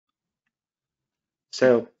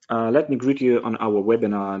Let me greet you on our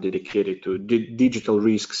webinar dedicated to digital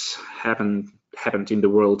risks happened in the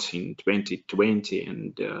world in 2020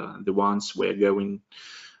 and the ones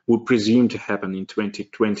would presume to happen in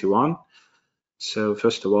 2021. So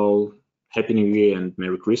first of all, Happy New Year and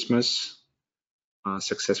Merry Christmas.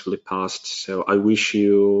 Successfully passed. So I wish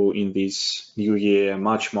you in this new year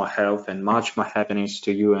much more health and much more happiness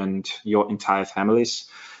to you and your entire families.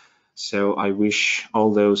 So I wish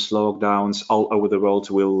all those lockdowns all over the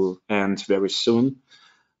world will end very soon.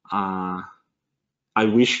 I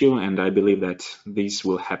wish you, and I believe that this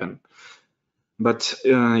will happen. But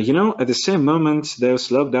you know, at the same moment, those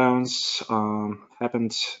lockdowns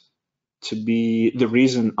happened to be the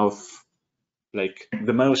reason of like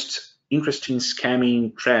the most interesting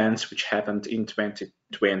scamming trends which happened in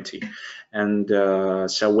 2020, and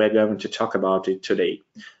so we're going to talk about it today.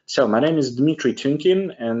 So my name is Dmitriy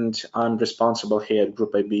Tunkin, and I'm responsible here at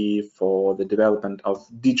Group IB for the development of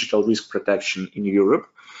digital risk protection in Europe.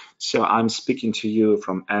 So I'm speaking to you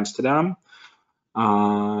from Amsterdam.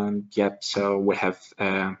 Yep, so we have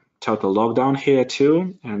a total lockdown here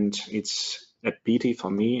too, and it's a pity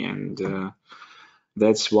for me, and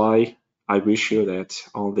that's why I wish you that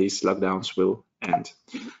all these lockdowns will end.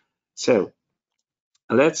 So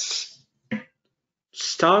let's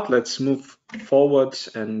start, let's move forward,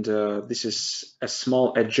 and this is a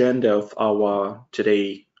small agenda of our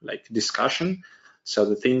today discussion. So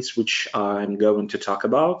the things which I'm going to talk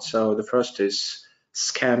about. So the first is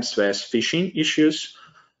scams versus phishing issues.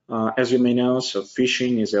 As you may know, so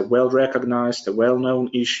phishing is a well-recognized, a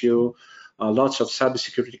well-known issue. Lots of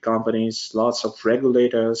cybersecurity companies, lots of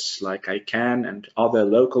regulators like ICANN and other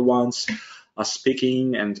local ones are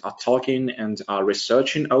speaking and are talking and are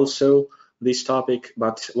researching also this topic.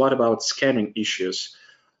 But what about scamming issues?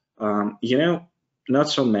 You know, not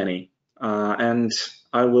so many, and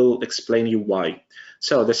I will explain you why.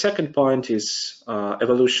 So the second point is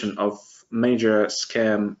evolution of major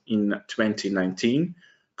scam in 2019,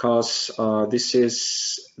 because this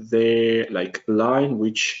is the line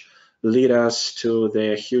which lead us to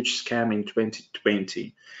the huge scam in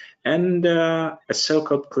 2020, and a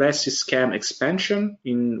so-called classic scam expansion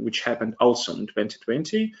which happened also in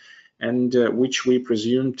 2020, and which we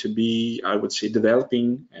presume to be, I would say,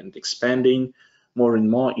 developing and expanding more and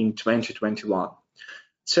more in 2021.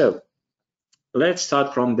 So let's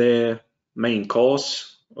start from the main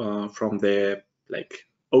cause, from the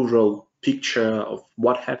overall picture of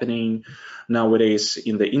what's happening nowadays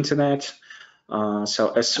in the internet.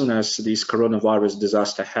 So as soon as this coronavirus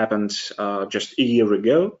disaster happened just a year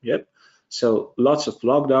ago, yep. So lots of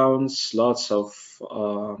lockdowns, lots of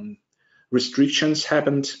restrictions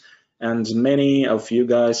happened, and many of you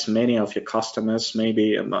guys, many of your customers,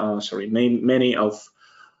 many of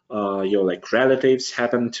your relatives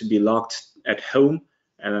happen to be locked at home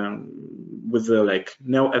with the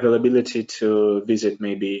no availability to visit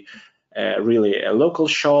maybe really a local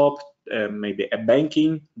shop, maybe a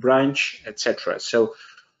banking branch, etc. So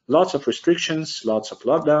lots of restrictions, lots of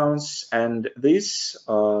lockdowns, and this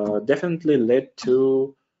definitely led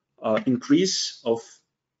to increase of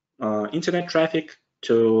internet traffic,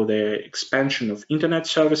 to the expansion of internet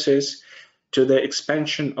services, to the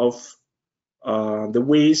expansion of the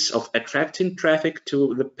ways of attracting traffic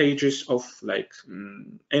to the pages of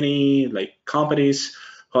any companies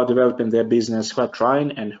who are developing their business, who are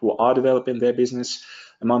trying and who are developing their business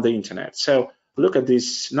among the internet. So look at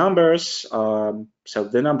these numbers. So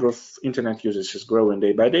the number of internet users is growing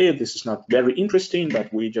day by day. This is not very interesting,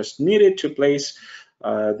 but we just needed to place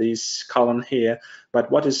this column here. But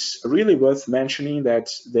what is really worth mentioning that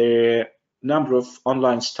the number of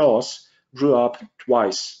online stores grew up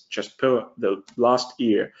twice just per the last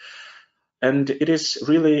year. And it is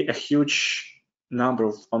really a huge number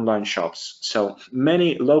of online shops. So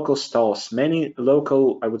many local stores, many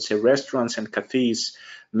local, I would say, restaurants and cafes,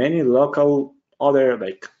 many local other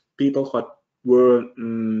people who were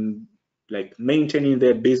maintaining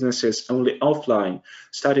their businesses only offline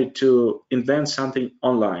started to invent something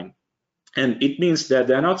online. And it means that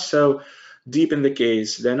they're not so deep in the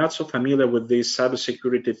case, they're not so familiar with these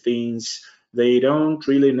cybersecurity things, they don't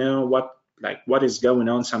really know what is going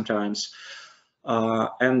on sometimes.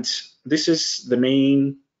 And this is the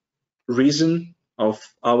main reason of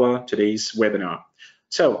our today's webinar.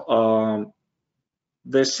 So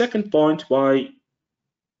the second point why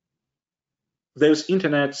those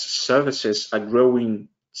internet services are growing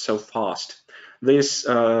so fast, that's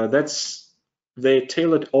the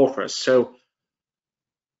tailored offers. So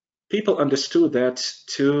people understood that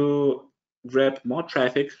to grab more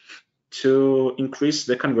traffic, to increase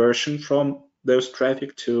the conversion from those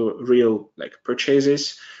traffic to real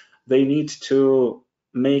purchases, they need to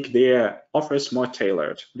make their offers more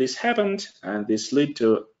tailored. This happened, and this led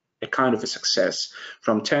to a kind of a success.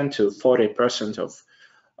 From 10 to 40% of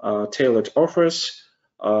tailored offers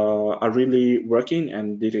are really working,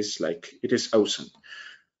 and it is awesome.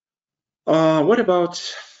 What about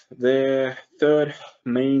the third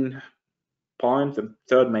main point, the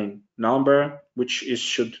third main number, which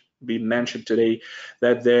should be mentioned today,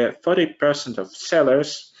 that the 40% of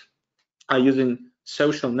sellers are using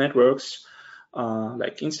social networks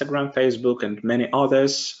like Instagram, Facebook, and many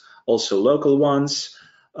others, also local ones,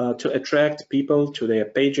 to attract people to their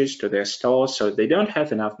pages, to their stores. So they don't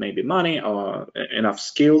have enough maybe money or enough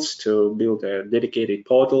skills to build a dedicated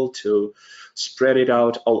portal to spread it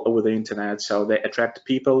out all over the internet. So they attract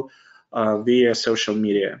people via social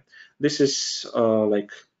media. This is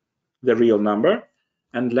like the real number,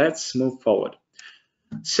 and let's move forward.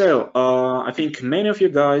 So I think many of you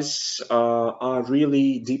guys are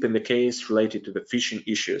really deep in the case related to the phishing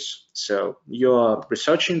issues. So you're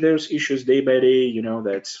researching those issues day by day. You know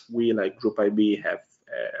that we, like Group IB, have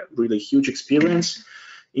really huge experience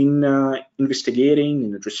in investigating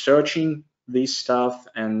and researching this stuff.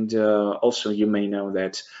 And also you may know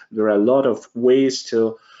that there are a lot of ways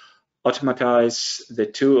to automatize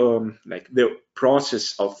the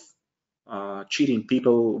process of cheating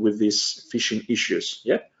people with these phishing issues.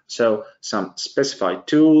 Yeah, so some specified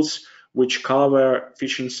tools which cover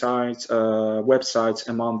phishing sites, websites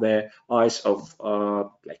among the eyes of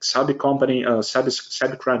like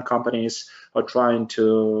cybercrime companies are trying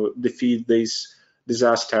to defeat this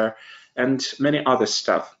disaster, and many other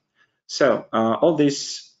stuff. So all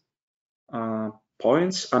these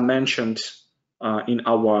points are mentioned in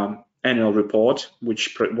our annual report,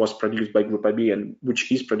 which was produced by Group IB and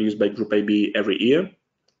which is produced by Group IB every year.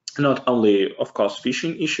 Not only, of course,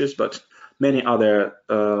 phishing issues, but many other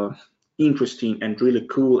interesting and really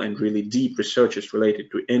cool and really deep researches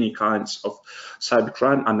related to any kinds of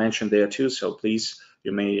cybercrime are mentioned there too. So please,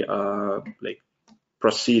 you may like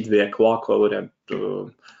proceed via QR code and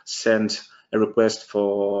send a request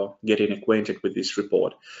for getting acquainted with this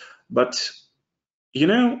report. But you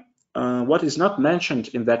know, what is not mentioned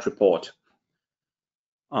in that report?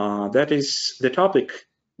 That is the topic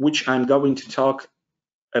which I'm going to talk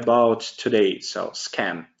about today, so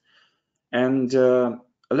scam. And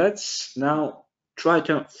let's now try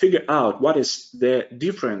to figure out what is the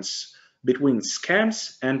difference between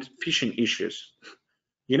scams and phishing issues.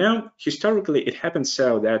 You know, historically it happened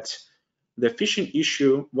so that the phishing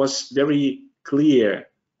issue was very clear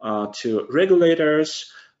to regulators,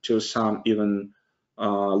 to some even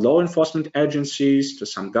law enforcement agencies, to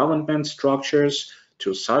some government structures,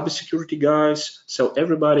 to cybersecurity guys. So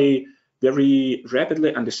everybody very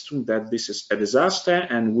rapidly understood that this is a disaster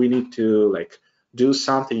and we need to like do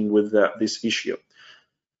something with this issue.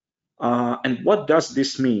 And what does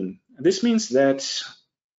this mean? This means that,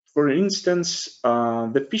 for instance,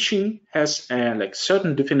 the phishing has a like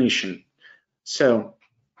certain definition. So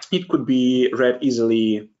it could be read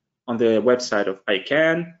easily on the website of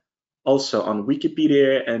ICANN, also on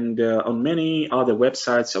Wikipedia, and on many other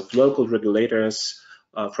websites of local regulators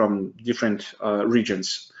from different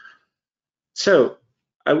regions. So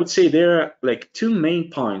I would say there are like two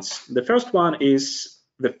main points. The first one is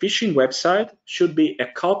the phishing website should be a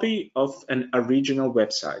copy of an original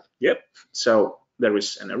website. Yep. So there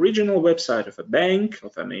is an original website of a bank,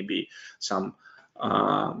 of maybe some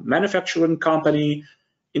manufacturing company.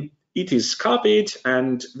 It is copied,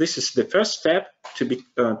 and this is the first step to be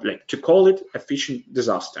to call it a phishing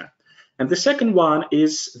disaster. And the second one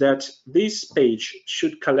is that this page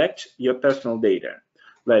should collect your personal data,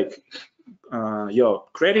 like your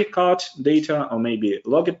credit card data or maybe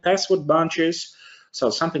login password bunches, so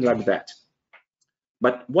something like that.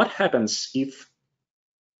 But what happens if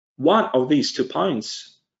one of these 2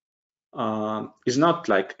 points is not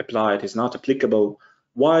like applied, is not applicable?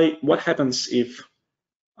 What happens if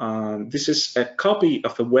this is a copy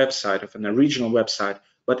of a website, of an original website,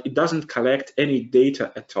 but it doesn't collect any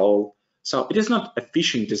data at all? So it is not a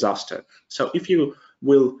phishing disaster. So if you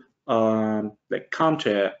will like come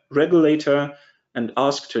to a regulator and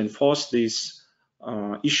ask to enforce this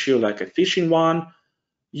issue like a phishing one,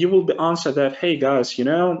 you will be answered that, hey guys, you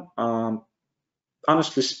know,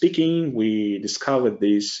 honestly speaking, we discovered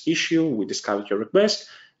this issue, we discovered your request,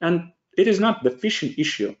 and it is not the phishing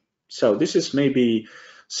issue. So this is maybe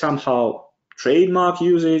somehow trademark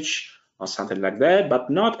usage or something like that, but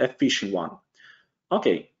not a phishing one.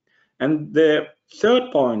 Okay, and the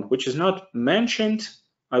third point, which is not mentioned,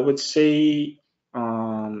 I would say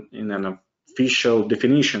in an official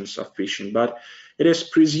definitions of phishing, but it is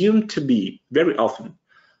presumed to be very often.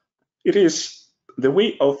 It is the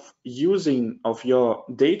way of using of your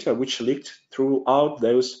data which leaked throughout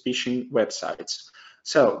those phishing websites.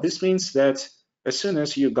 So this means that as soon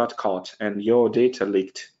as you got caught and your data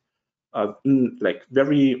leaked, in like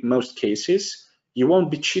very most cases, you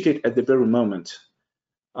won't be cheated at the very moment.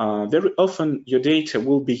 Very often your data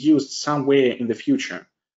will be used somewhere in the future,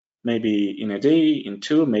 maybe in a day, in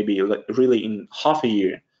two, maybe really in half a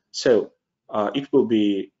year. So it will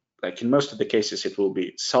be, like in most of the cases, it will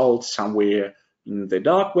be sold somewhere in the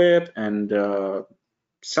dark web, and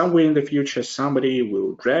somewhere in the future somebody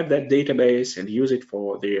will grab that database and use it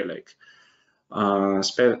for their like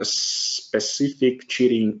specific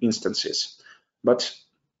cheating instances. But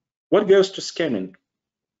what goes to scamming?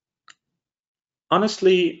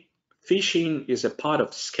 Honestly, phishing is a part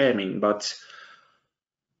of scamming, but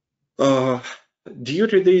due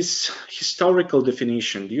to this historical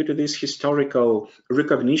definition, due to this historical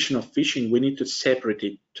recognition of phishing, we need to separate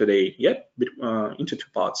it today, into two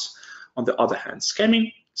parts. On the other hand,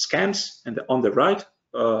 scams, and on the right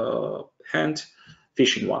hand,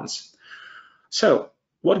 phishing ones. So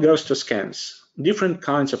what goes to scams? Different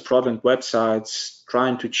kinds of fraudulent websites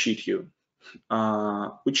trying to cheat you,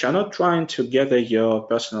 which are not trying to gather your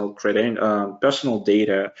personal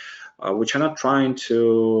data, which are not trying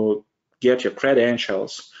to get your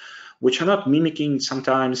credentials, which are not mimicking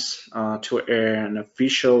sometimes to an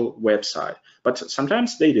official website, but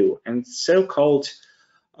sometimes they do. And so-called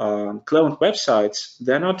cloned websites,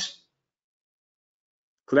 they're not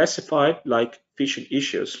classified like phishing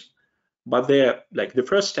issues, but they're like the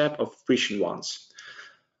first step of phishing ones.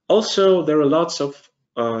 Also, there are lots of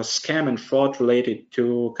scam and fraud related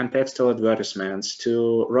to contextual advertisements,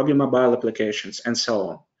 to rogue mobile applications, and so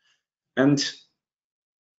on. And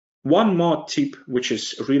one more tip, which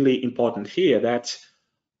is really important here, that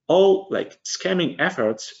all like scamming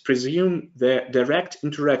efforts presume the direct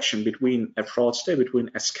interaction between a fraudster, between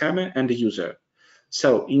a scammer and a user.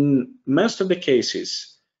 So in most of the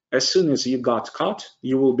cases, as soon as you got caught,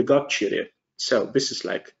 you will be got cheated. So this is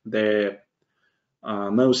like the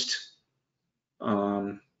most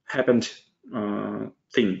happened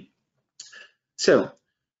thing. So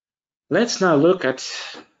let's now look at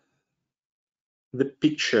the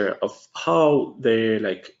picture of how the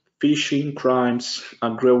like phishing crimes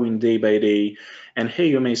are growing day by day. And here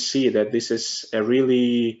you may see that this is a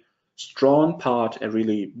really strong part, a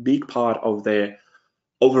really big part of the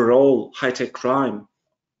overall high-tech crime,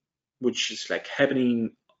 which is like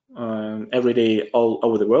happening every day all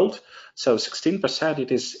over the world. So 16%,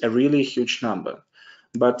 it is a really huge number.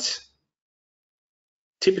 But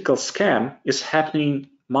typical scam is happening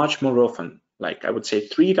much more often, like I would say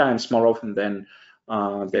 3 times more often than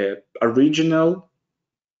the original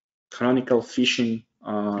canonical phishing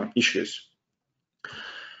issues.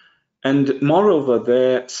 And moreover,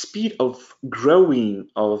 the speed of growing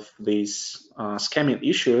of these scamming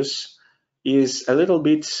issues is a little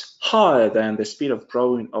bit higher than the speed of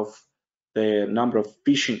growing of the number of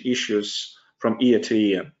phishing issues from year to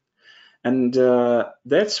year. And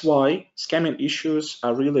that's why scamming issues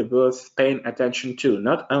are really worth paying attention to,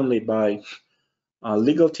 not only by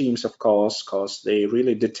legal teams, of course, because they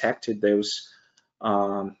really detected those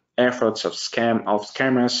efforts of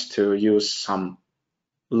scammers to use some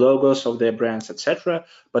logos of their brands, etc.,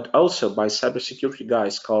 but also by cybersecurity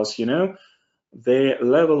guys, because the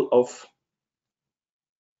level of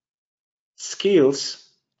skills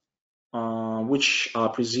which are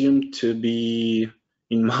presumed to be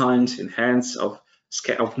in hands of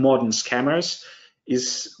modern scammers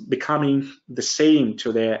is becoming the same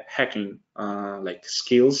to their hacking like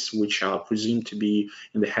skills, which are presumed to be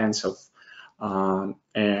in the hands of a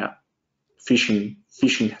phishing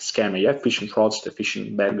scammer, phishing fraudster,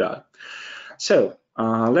 phishing bad guy. So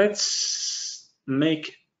let's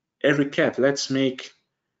make a recap. Let's make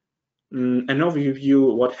an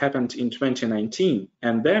overview what happened in 2019,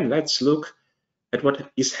 and then let's look at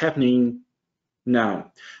what is happening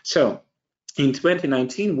now. So in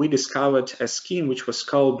 2019, we discovered a scheme which was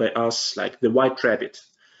called by us like the White Rabbit.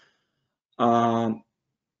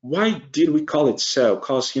 Why did we call it so?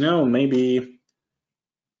 Because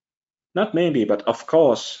but of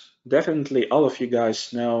course, definitely all of you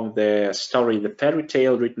guys know the story, the fairy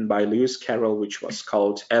tale written by Lewis Carroll, which was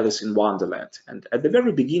called Alice in Wonderland. And at the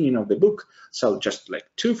very beginning of the book, so just like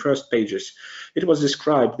 2 first pages, it was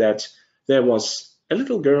described that there was a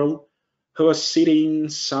little girl who was sitting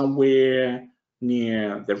somewhere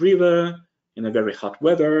near the river in a very hot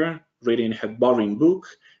weather, reading her boring book,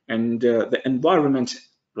 and the environment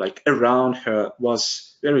like around her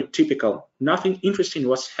was very typical. Nothing interesting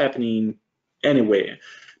was happening anywhere.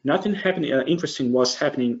 Nothing interesting was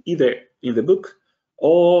happening either in the book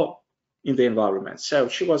or in the environment. So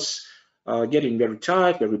she was getting very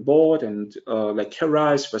tired, very bored, and like her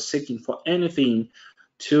eyes were seeking for anything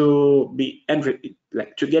to be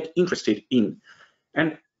like to get interested in.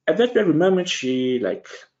 And at that very moment, she like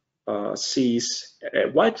sees a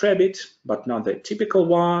white rabbit, but not the typical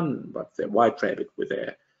one, but the white rabbit with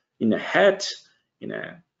in a hat, in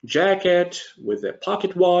a jacket, with a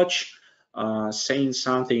pocket watch, saying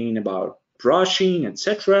something about brushing,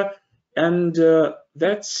 etc. And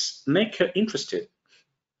that's make her interested.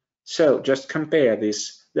 So just compare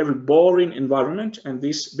this very boring environment and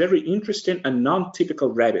this very interesting and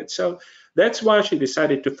non-typical rabbit. So that's why she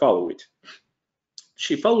decided to follow it.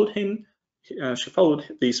 She followed him. She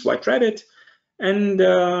followed this white rabbit,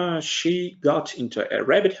 and she got into a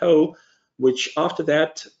rabbit hole, which after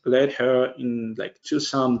that led her in like to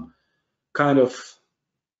some kind of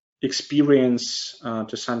experience,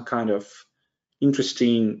 to some kind of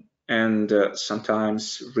interesting and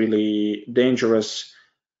sometimes really dangerous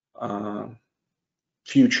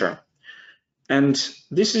future. And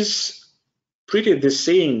this is pretty the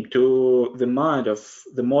same to the mind of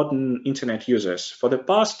the modern internet users. For the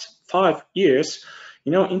past 5 years,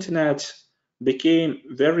 internet became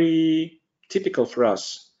very typical for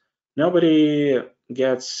us. Nobody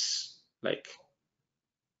gets like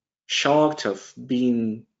shocked of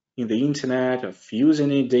being in the internet, of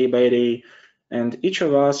using it day by day, and each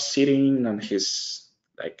of us sitting on his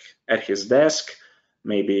at his desk,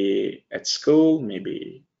 maybe at school,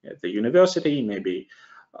 maybe at the university, maybe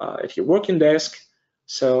at your working desk.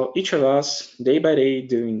 So each of us, day by day,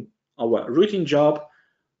 doing our routine job,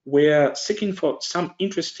 we're seeking for some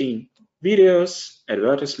interesting videos,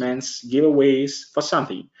 advertisements, giveaways for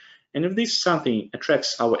something. And if this something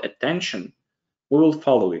attracts our attention, we will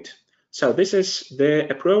follow it. So this is the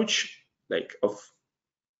approach of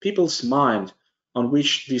people's mind on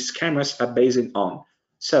which these cameras are based on.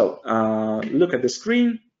 So look at the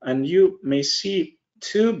screen and you may see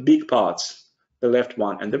two big parts, the left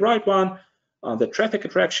one and the right one, the traffic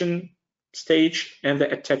attraction stage and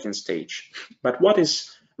the attacking stage. But what is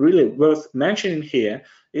really worth mentioning here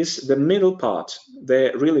is the middle part,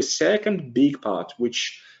 the really second big part,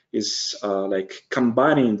 which is like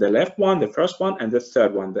combining the left one, the first one, and the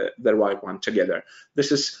third one, the right one together.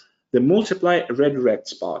 This is the multiply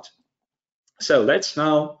redirects part. So let's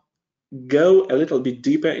now go a little bit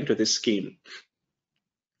deeper into this scheme.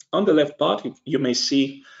 On the left part, you may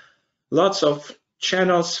see lots of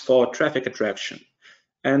channels for traffic attraction.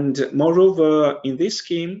 And moreover, in this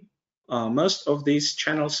scheme, most of these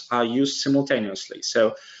channels are used simultaneously.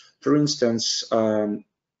 So for instance,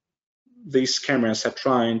 these cameras are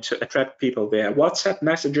trying to attract people via WhatsApp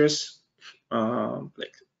messages,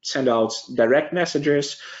 like send out direct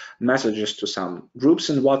messages to some groups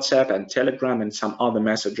in WhatsApp and Telegram and some other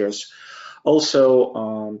messages.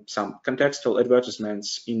 Also, some contextual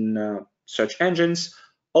advertisements in search engines,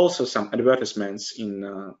 also some advertisements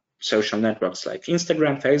in social networks like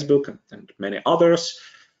Instagram, Facebook, and many others.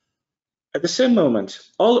 At the same moment,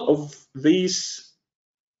 all of these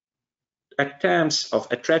attempts of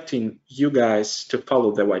attracting you guys to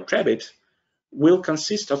follow the white rabbit will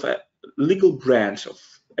consist of a legal brand, of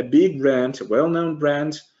a big brand, a well-known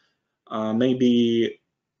brand, maybe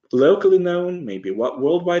locally known, maybe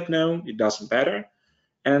worldwide known, it doesn't matter.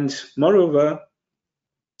 And moreover,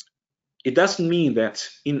 it doesn't mean that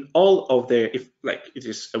in all of their, if like it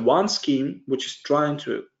is a one scheme which is trying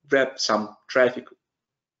to grab some traffic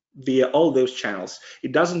via all those channels,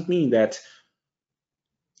 it doesn't mean that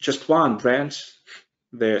just one brand,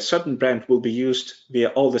 the certain brand will be used via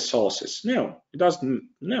all the sources. No, it doesn't.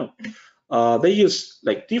 No, they use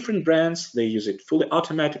like different brands. They use it fully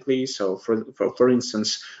automatically. So for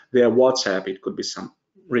instance, their WhatsApp, it could be some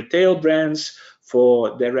retail brands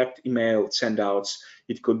for direct email sendouts.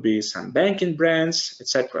 It could be some banking brands,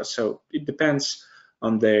 etc. So it depends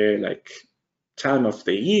on their like time of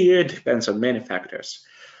the year. Depends on many factors.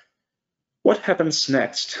 What happens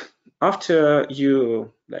next? After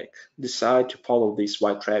you like decide to follow this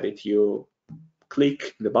white rabbit, you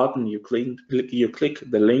click the button, you click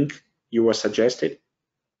the link you were suggested.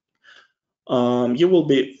 You will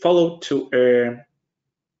be followed to a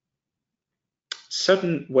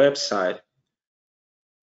certain website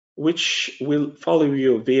which will follow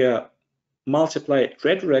you via multiply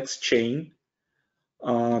redirects chain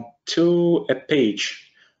to a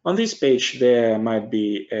page. On this page, there might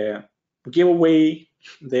be a giveaway,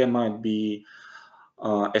 there might be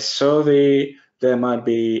a survey, there might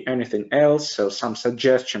be anything else, so some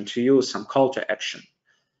suggestion to you, some call to action.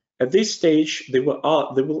 At this stage, they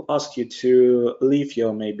will ask you to leave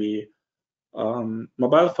your maybe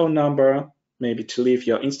mobile phone number, maybe to leave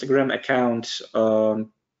your Instagram account,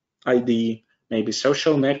 ID, maybe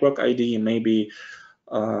social network ID, maybe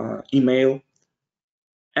email,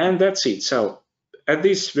 and that's it. So at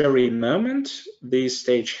this very moment, this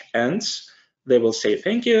stage ends. They will say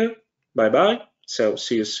thank you, bye-bye, so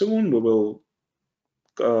see you soon. We will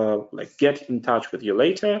get in touch with you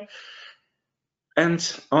later.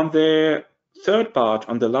 And on the third part,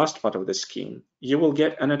 on the last part of the scheme, you will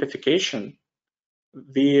get a notification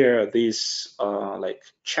via this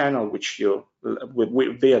channel which you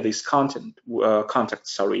via this contact,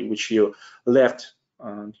 sorry, which you left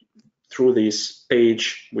through this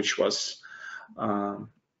page, which was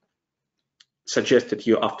suggested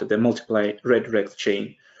you after the multiply redirect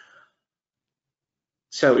chain.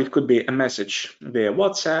 So it could be a message via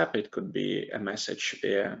WhatsApp, it could be a message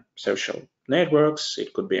via social networks,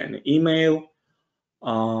 it could be an email,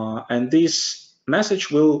 and this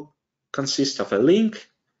message will consist of a link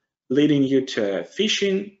leading you to a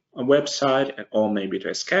phishing website or maybe to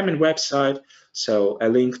a scamming website. So a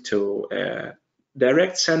link to a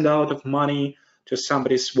direct send out of money to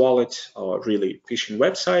somebody's wallet or really phishing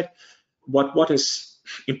website. What is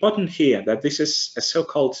important here that this is a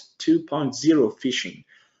so-called 2.0 phishing.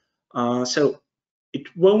 So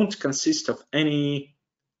it won't consist of any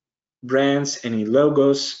brands, any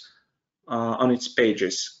logos on its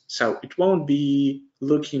pages. So it won't be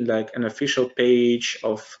looking like an official page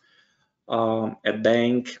of a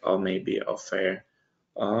bank or maybe of a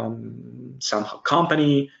some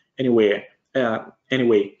company anywhere.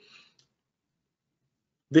 Anyway,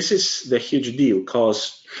 this is the huge deal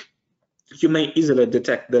because you may easily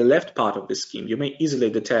detect the left part of the scheme. You may easily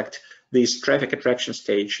detect this traffic attraction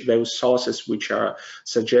stage, those sources which are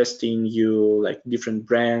suggesting you like different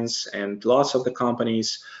brands, and lots of the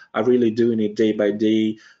companies are really doing it day by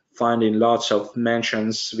day, finding lots of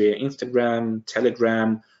mentions via Instagram,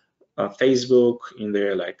 Telegram, Facebook, in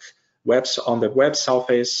their on the web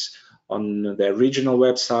surface, on their regional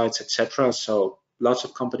websites, etc. So lots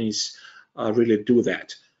of companies really do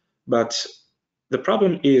that. But the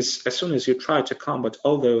problem is, as soon as you try to combat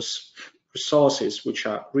all those resources which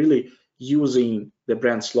are really using the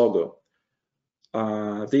brand's logo,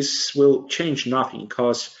 this will change nothing,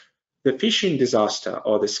 because the phishing disaster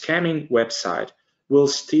or the scamming website will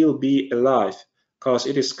still be alive, because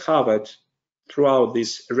it is covered throughout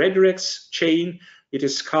this redirects chain. It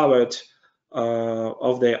is covered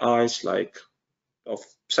of their eyes, like of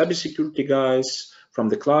cybersecurity guys, from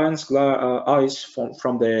the client's eyes,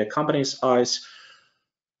 from the company's eyes.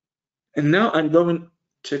 And now I'm going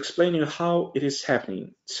to explain you how it is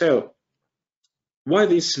happening. So why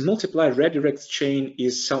this multiply redirect chain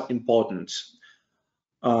is so important?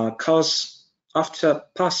 Because after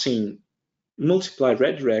passing multiply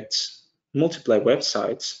redirects, multiply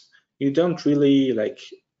websites, you don't really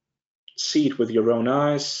see it with your own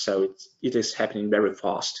eyes, so it is happening very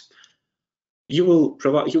fast. You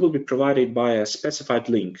will be provided by a specified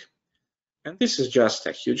link, and this is just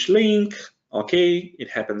a huge link. Okay, it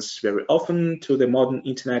happens very often to the modern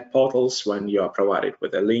internet portals when you are provided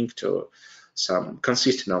with a link to some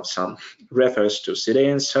consisting of some refers to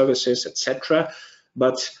CDN services, etc.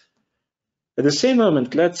 But at the same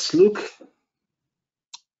moment, let's look,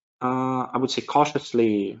 I would say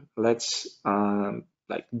cautiously, let's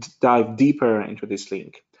dive deeper into this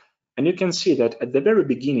link. And you can see that at the very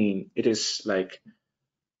beginning, it is like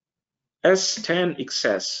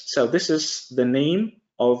S10XS. So this is the name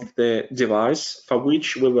of the device for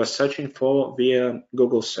which we were searching for via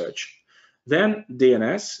Google search. Then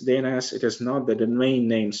DNS. DNS, it is not the domain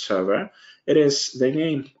name server. It is the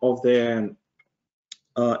name of the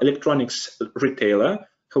electronics retailer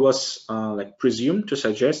who was presumed to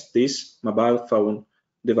suggest this mobile phone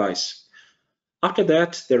device. After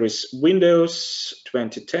that, there is Windows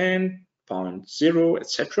 2010.0,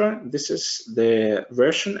 etc. This is the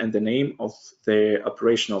version and the name of the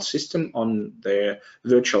operational system on the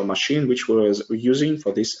virtual machine which we were using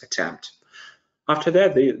for this attempt. After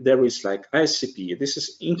that, there is ICP. This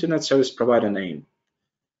is Internet Service Provider name.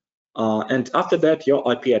 And after that,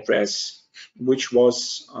 your IP address, which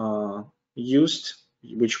was used,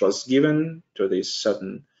 which was given to this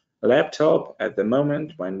certain laptop at the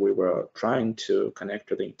moment when we were trying to connect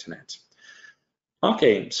to the internet.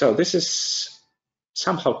 Okay, so this is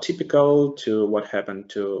somehow typical to what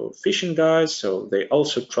happened to phishing guys. So they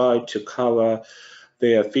also tried to cover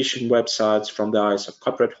their phishing websites from the eyes of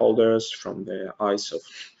corporate holders, from the eyes of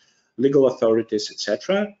legal authorities,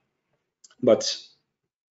 etc. But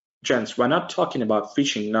gents, we're not talking about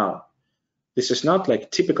phishing now. This is not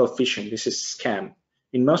like typical phishing, this is scam.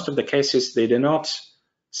 In most of the cases, they do not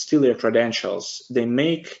steal your credentials. They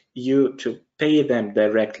make you to pay them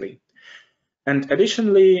directly. And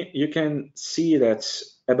additionally, you can see that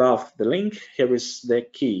above the link, here is the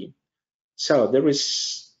key. So there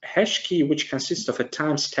is a hash key which consists of a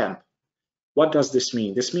timestamp. What does this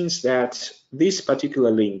mean? This means that this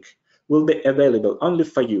particular link will be available only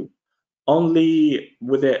for you, only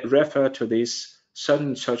with a refer to this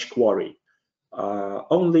certain search query,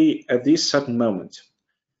 only at this certain moment.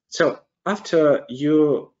 So after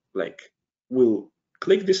you will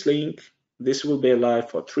click this link, this will be alive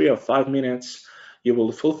for 3 or 5 minutes. You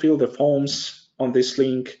will fulfill the forms on this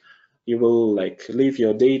link. You will leave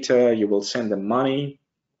your data. You will send them money.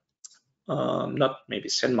 Not maybe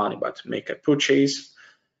send money, but make a purchase.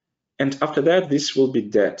 And after that, this will be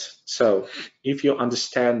dead. So if you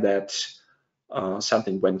understand that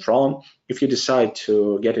something went wrong, if you decide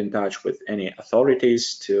to get in touch with any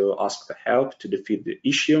authorities to ask for help to defeat the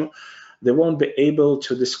issue, they won't be able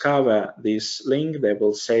to discover this link. They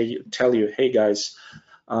will tell you, hey guys,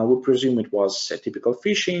 we presume it was a typical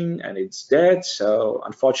phishing and it's dead. So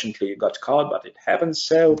unfortunately you got caught, but it happens.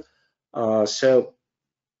 So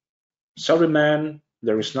sorry, man,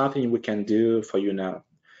 there is nothing we can do for you now.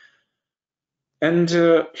 And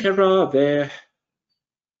here are the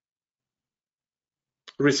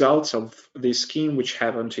results of this scheme which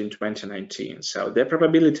happened in 2019. So the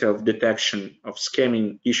probability of detection of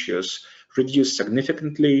scamming issues reduced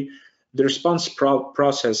significantly. The response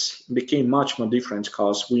process became much more different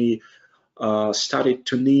because we started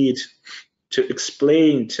to need to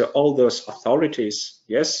explain to all those authorities,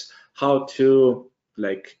 yes, how to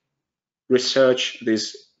research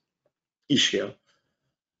this issue.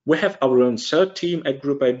 We have our own third team at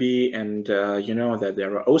Group IB, and you know that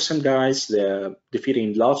there are awesome guys. They're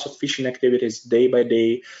defeating lots of phishing activities day by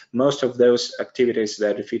day. Most of those activities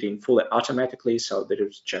they're defeating fully automatically, so there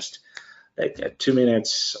is just a 2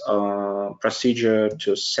 minutes procedure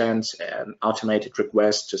to send an automated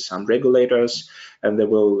request to some regulators, and they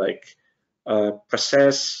will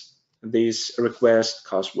process this request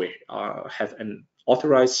because we have an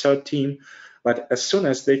authorized third team. But as soon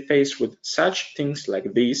as they face with such things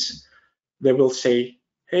like this, they will say,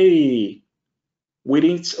 hey, we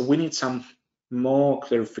need some more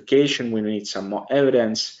clarification, we need some more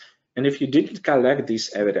evidence. And if you didn't collect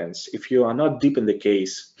this evidence, if you are not deep in the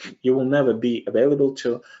case, you will never be available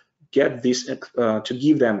to get this, to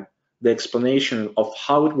give them the explanation of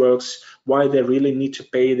how it works, why they really need to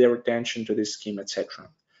pay their attention to this scheme, etc.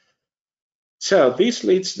 So this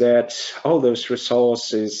leads that all those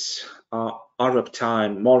resources are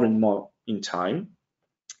uptime more and more in time.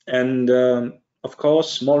 And of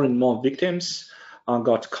course, more and more victims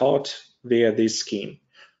got caught via this scheme.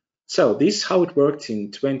 So this is how it worked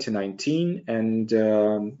in 2019, and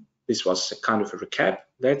this was a kind of a recap.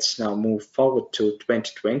 Let's now move forward to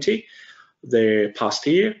 2020, the past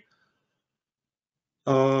year.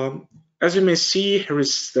 As you may see, here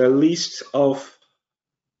is the list of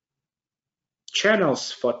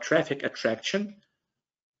channels for traffic attraction,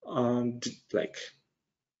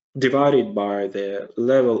 divided by the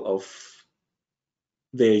level of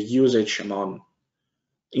the usage among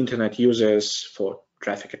internet users for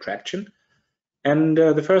traffic attraction. And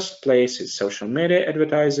the first place is social media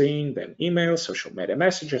advertising, then email, social media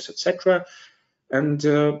messages, etc. And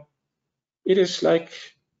it is like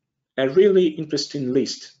a really interesting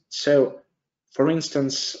list. So, for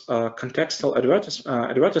instance, contextual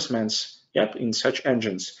advertisements, yep, in search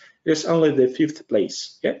engines, it is only the 5th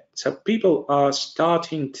place. Yep. So people are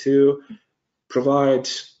starting to provide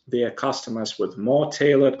their customers with more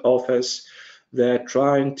tailored offers. They're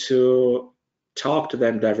trying to talk to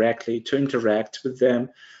them directly, to interact with them.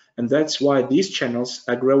 And that's why these channels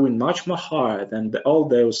are growing much more higher than all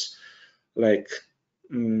those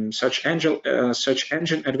search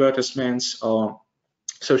engine advertisements or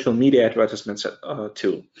social media advertisements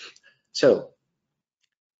too. So,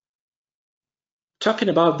 talking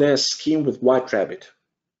about the scheme with White Rabbit,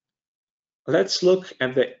 let's look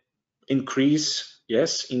at the increase,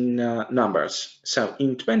 yes, in numbers. So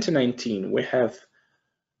in 2019, we had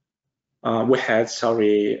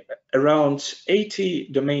around 80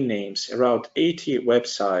 domain names, around 80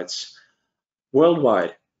 websites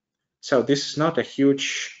worldwide. So this is not a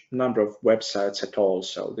huge number of websites at all.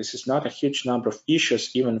 So this is not a huge number of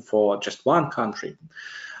issues even for just one country.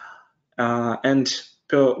 And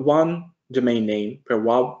per one domain name, per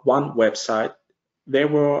one website, there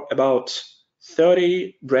were about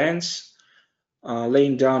 30 brands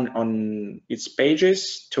laying down on its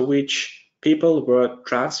pages to which people were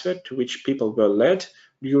transferred, to which people were led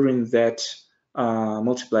during that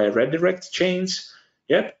multiplier redirect chains.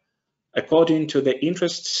 Yep, according to the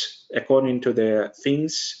interests, according to the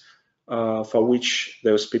things for which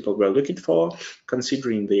those people were looking for,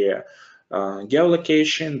 considering their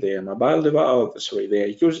geolocation, their mobile device, their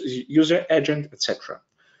user agent, etc.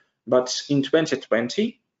 But in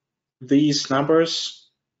 2020, these numbers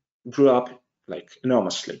grew up like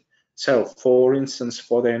enormously. So, for instance,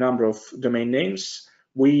 for the number of domain names,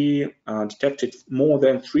 we detected more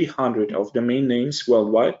than 300 of domain names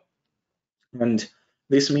worldwide, and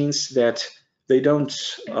this means that they don't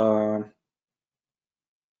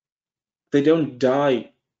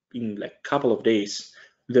die in like a couple of days.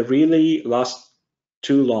 They really last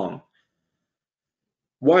too long.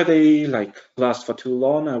 Why they like last for too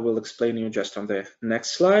long, I will explain you just on the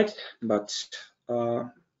next slide. But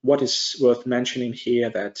what is worth mentioning here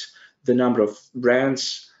that the number of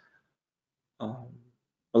brands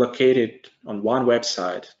located on one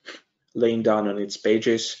website, laying down on its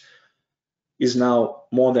pages, is now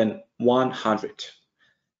more than 100.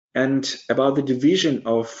 And about the division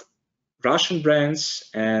of Russian brands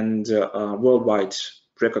and worldwide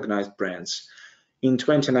recognized brands. In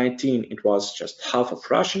 2019, it was just half of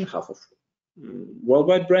Russian, half of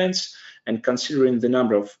worldwide brands, and considering the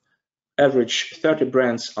number of average 30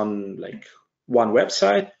 brands on like one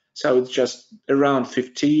website, so it's just around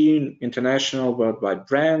 15 international worldwide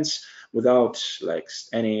brands without like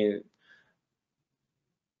any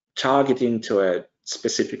targeting to a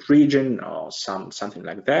specific region or something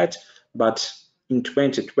like that. But in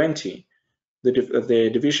 2020, the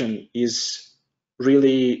division is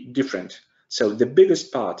really different. So the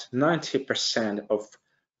biggest part, 90% of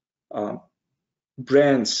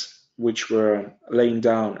brands which were laying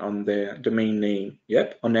down on the domain name,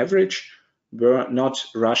 yep, on average, were not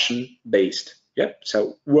Russian based. Yep,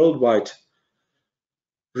 so worldwide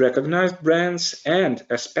recognized brands and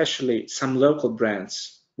especially some local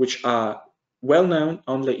brands which are well known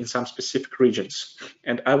only in some specific regions.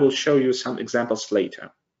 And I will show you some examples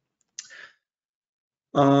later.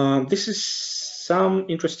 This is some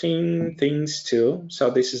interesting things too. So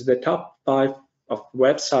this is the top 5 of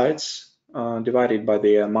websites divided by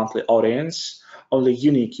their monthly audience, only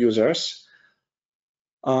unique users,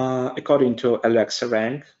 according to Alexa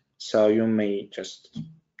rank. So you may just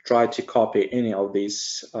try to copy any of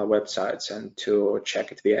these websites and to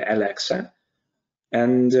check it via Alexa.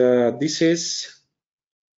 And this is,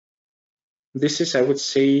 I would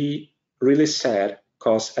say, really sad,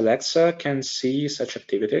 because Alexa can see such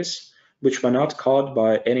activities which were not caught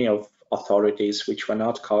by any of authorities, which were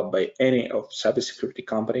not caught by any of cybersecurity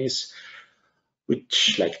companies,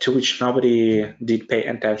 which nobody did pay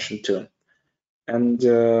attention to. And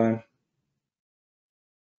the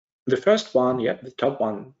first one, the top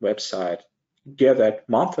one website gathered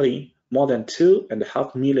monthly more than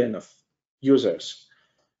 2.5 million of users.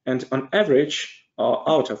 And on average,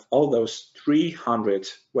 out of all those 300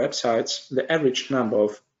 websites, the average number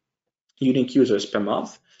of unique users per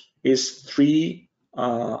month is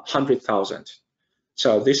 300,000.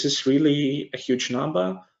 So this is really a huge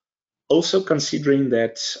number. Also considering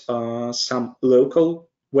that some local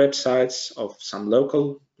websites of some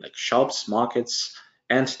local like shops, markets,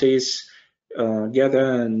 entities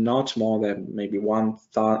gather not more than maybe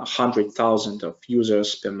 100,000 of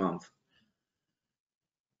users per month.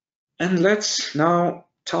 And let's now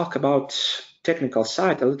talk about technical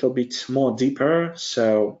side a little bit more deeper.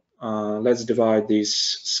 So let's divide this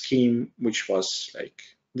scheme, which was like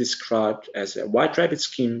described as a white rabbit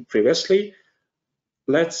scheme previously.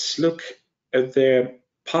 Let's look at the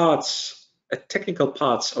parts, technical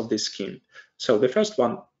parts of this scheme. So the first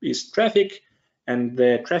one is traffic, and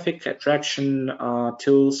the traffic attraction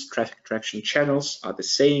tools, traffic attraction channels are the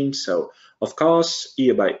same. So of course,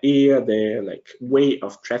 year by year, the like way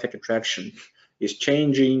of traffic attraction is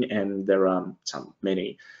changing, and there are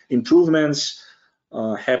many improvements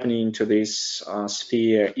happening to this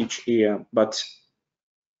sphere each year. But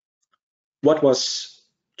what was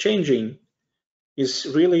changing is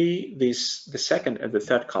really the second and the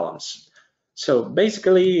third columns. So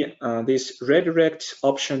basically, this redirect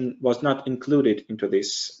option was not included into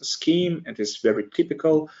this scheme. It is very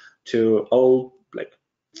typical to all like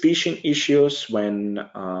phishing issues when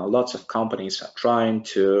lots of companies are trying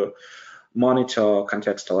to monitor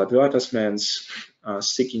contextual advertisements,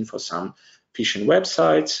 seeking for some phishing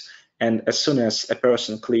websites, and as soon as a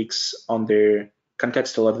person clicks on the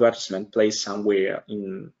contextual advertisement placed somewhere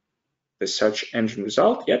in the search engine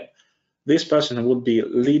result, this person would be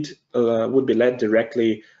led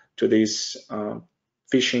directly to this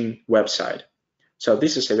phishing website. So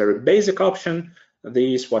this is a very basic option.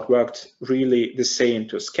 This is what worked really the same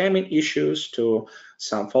to scamming issues, to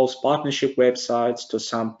some false partnership websites, to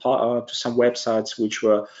some websites which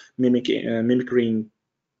were mimicking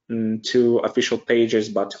to official pages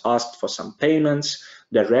but asked for some payments,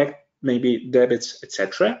 direct maybe debits,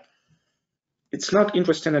 etc. it's not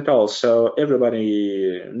interesting at all. So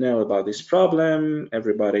everybody know about this problem.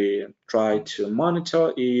 Everybody tried to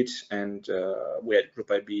monitor it, and we at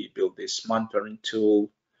Group IB built this monitoring tool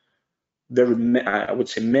I would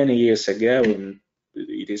say many years ago, and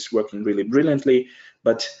it is working really brilliantly.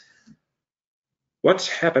 But what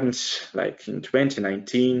happened like in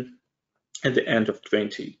 2019, at the end of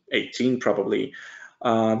 2018 probably,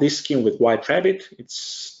 this scheme with White Rabbit,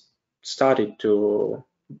 it's started to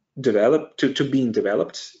develop, to being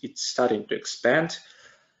developed. It's starting to expand.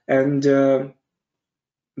 And the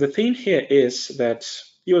thing here is that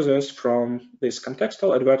users from these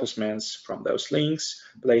contextual advertisements, from those links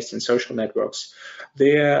placed in social networks,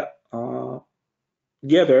 they're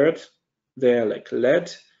gathered, they're like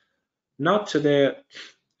led not to the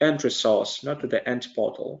end resource, not to the end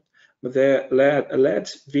portal, but they're led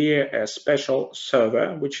via a special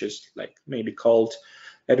server, which is like maybe called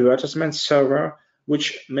advertisement server,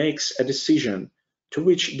 which makes a decision to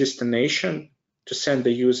which destination to send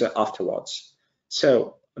the user afterwards.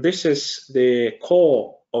 So this is the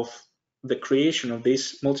core of the creation of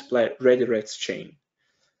this multiply redirects chain.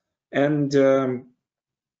 And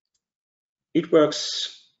it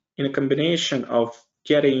works in a combination of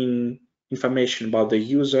getting information about the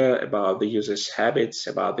user, about the user's habits,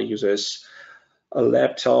 about the user's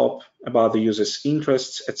laptop, about the user's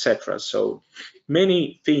interests, etc. So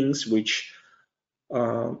many things which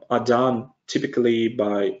are done typically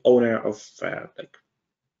by owner of like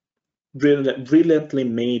brilliantly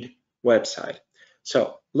made website.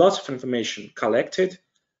 So lots of information collected,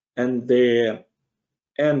 and the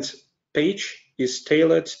end page is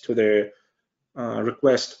tailored to the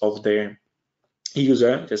request of the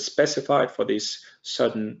user. It is specified for these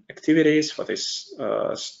certain activities, for this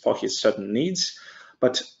for his certain needs.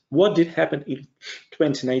 But what did happen in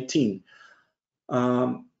 2019?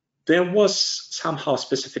 There was somehow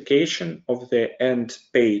specification of the end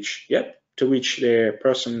page, yep, to which the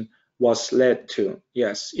person was led to.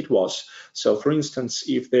 Yes, it was. So for instance,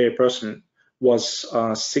 if the person was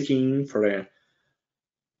seeking for a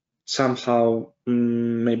somehow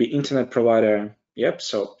maybe internet provider, yep,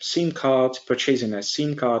 so SIM card, purchasing a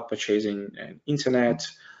SIM card, purchasing an internet,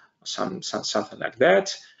 something like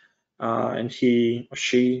that, and he or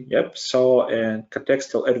she, yep, saw a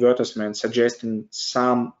contextual advertisement suggesting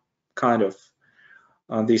some kind of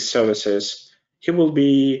these services, he will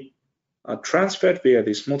be transferred via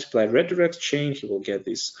this multiply redirect chain. He will get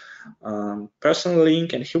this personal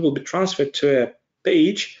link, and he will be transferred to a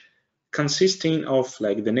page consisting of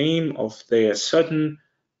like the name of the certain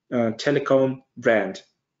telecom brand.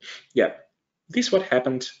 Yeah, this is what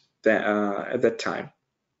happened at that time.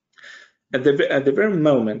 At the very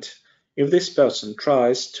moment, if this person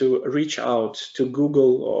tries to reach out to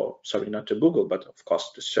Google, or sorry, not to Google, but of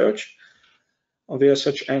course to search via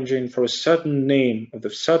search engine for a certain name of the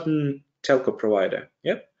certain telco provider,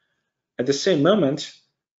 yep. At the same moment,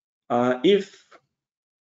 if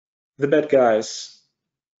the bad guys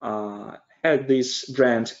had this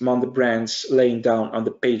brand among the brands laying down on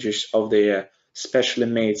the pages of their specially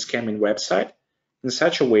made scamming website, in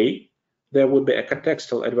such a way, there would be a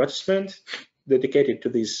contextual advertisement dedicated to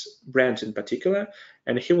this brand in particular,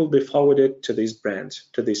 and he will be forwarded to this brand,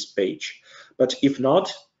 to this page. But if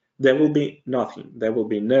not, there will be nothing. There will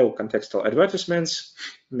be no contextual advertisements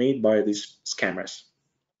made by these scammers.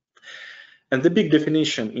 And the big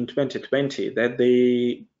definition in 2020 that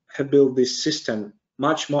they have built this system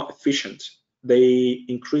much more efficient. They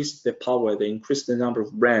increased the power, they increased the number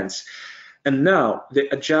of brands, and now they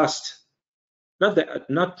adjust,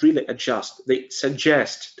 not really adjust, they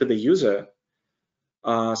suggest to the user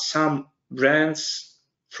some brands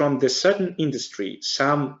from the certain industry,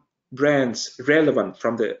 some brands relevant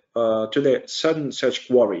from the to the certain search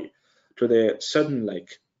query, to the certain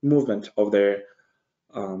like movement of the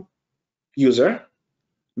user,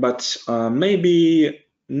 but maybe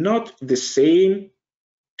not the same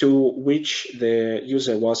to which the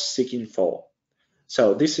user was seeking for.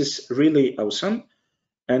 So this is really awesome.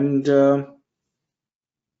 And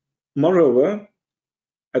moreover,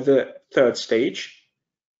 at the third stage,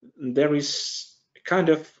 there is kind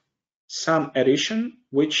of some addition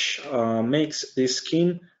which makes this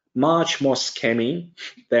scheme much more scammy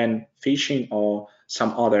than phishing or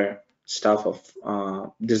some other stuff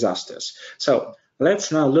of disasters. So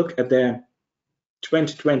let's now look at the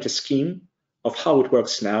 2020 scheme of how it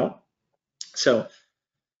works now. So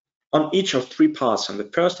on each of three parts, on the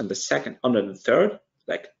first and the second and on the third,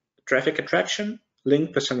 like traffic attraction,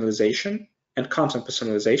 link personalization, and content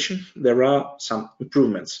personalization, there are some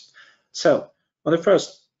improvements. So on the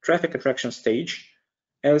first traffic attraction stage,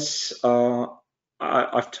 as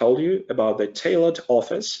I've told you about the tailored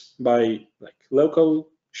offers by like local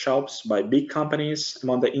shops, by big companies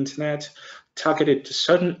among the internet, targeted to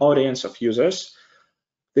certain audience of users.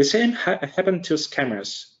 The same happened to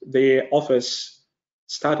scammers. Their offers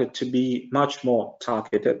started to be much more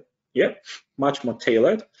targeted, much more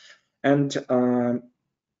tailored, and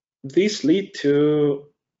this lead to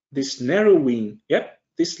this narrowing,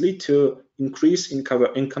 this lead to increase in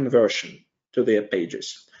conversion to their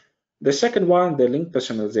pages. The second one, the link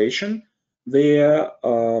personalization, their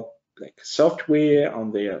like software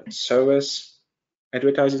on their service,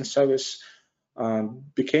 advertising service,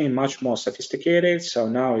 became much more sophisticated. So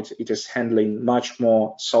now it is handling much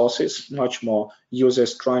more sources, much more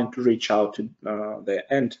users trying to reach out to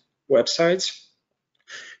their end websites.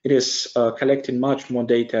 It is collecting much more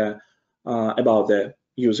data about the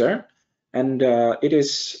user, and it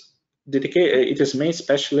is dedicated. It is made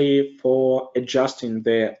specially for adjusting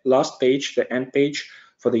the last page, the end page,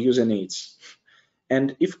 for the user needs.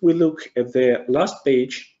 And if we look at the last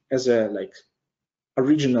page as a like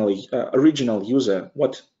original user,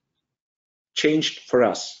 what changed for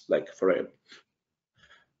us, like for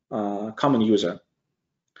a common user?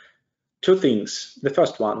 Two things. The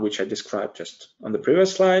first one, which I described just on the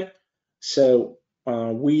previous slide. So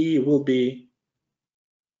we will be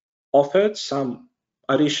offered some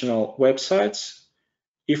additional websites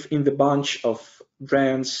if in the bunch of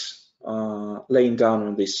brands laying down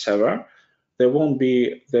on this server, there won't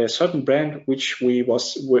be the certain brand which we were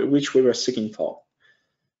seeking for.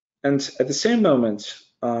 And at the same moment,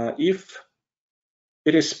 if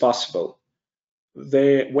it is possible,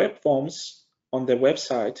 the web forms on the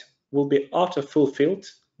website will be auto-fulfilled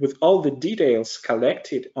with all the details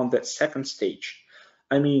collected on that second stage.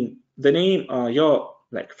 I mean, the name, your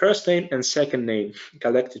like first name and second name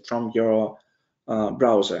collected from your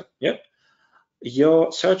browser.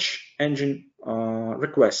 Your search engine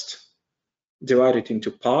request divided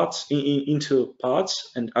into parts,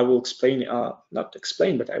 and I will explain, not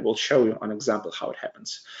explain, but I will show you an example how it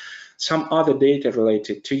happens. Some other data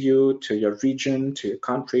related to you, to your region, to your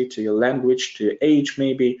country, to your language, to your age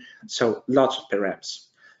maybe, so lots of params.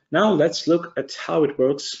 Now let's look at how it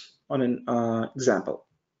works on an example.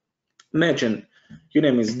 Imagine your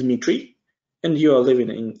name is Dmitry and you are living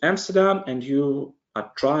in Amsterdam and you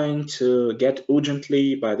are trying to get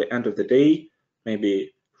urgently by the end of the day,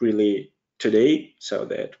 maybe really today, so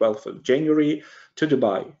the 12th of January, to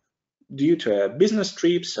Dubai due to a business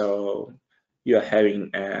trip. So you're having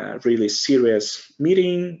a really serious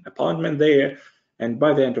meeting, appointment there, and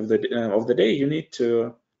by the end of the day, you need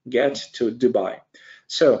to get to Dubai.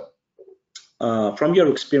 So from your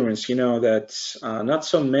experience, you know that not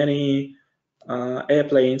so many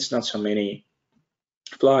airplanes, not so many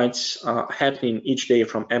flights are happening each day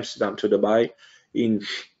from Amsterdam to Dubai in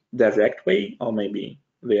direct way, or maybe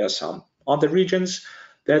there are some other regions.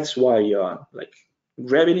 That's why you're like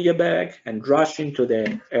grabbing your bag and rushing to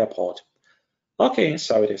the airport. Okay,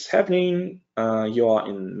 so it is happening. You are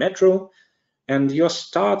in metro and you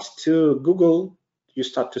start to Google, you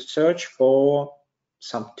start to search for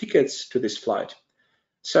some tickets to this flight.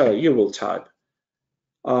 So you will type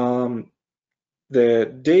the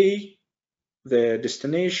day, the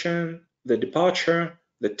destination, the departure,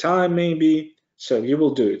 the time maybe. So you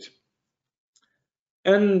will do it.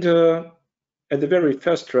 And at the very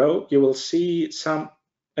first row, you will see some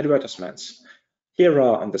advertisements. Here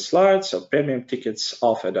are on the slide, so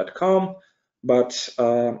premiumticketsoffer.com. But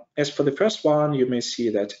as for the first one, you may see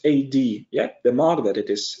that AD, the mark that it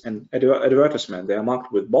is an advertisement, they are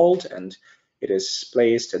marked with bold and it is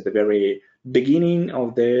placed at the very beginning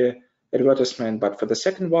of the advertisement. But for the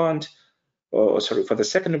second one,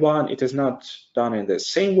 it is not done in the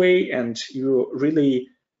same way, and you really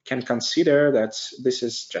can consider that this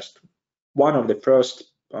is just one of the first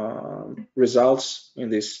results in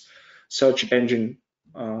this search engine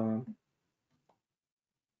on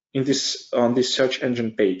this search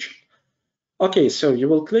engine page. Okay, so you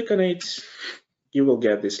will click on it, you will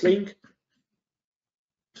get this link.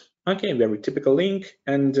 Okay, very typical link,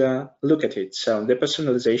 and look at it. So the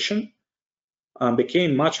personalization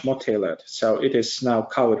became much more tailored. So it is now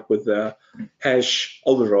covered with the hash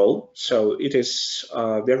overall. So it is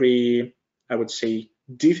very, I would say,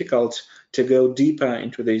 difficult to go deeper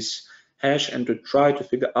into this hash and to try to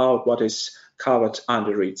figure out what is covered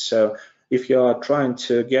under it. So if you are trying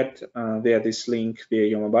to get via this link via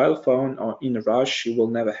your mobile phone or in a rush, you will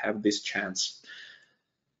never have this chance.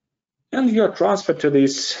 And you are transferred to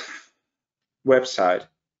this website.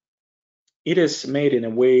 It is made in a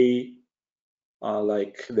way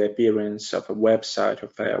like the appearance of a website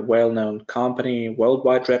of a well-known company,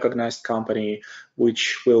 worldwide recognized company,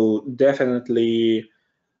 which will definitely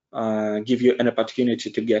give you an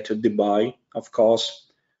opportunity to get to Dubai, of course.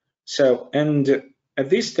 So, and at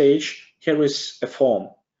this stage, here is a form,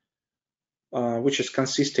 which is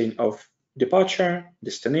consisting of departure,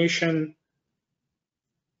 destination,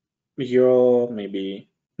 your maybe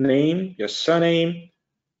name, your surname,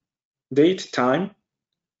 date, time,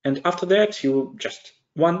 and after that, you just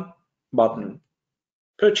one button,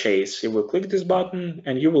 purchase. You will click this button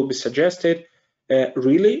and you will be suggested a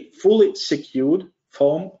really fully secured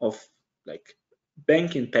form of like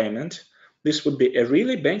banking payment. This would be a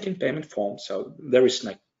really banking payment form. So there is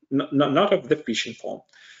like not of the phishing form.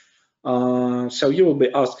 So you will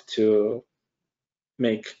be asked to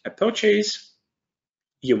make a purchase.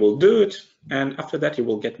 You will do it, and after that you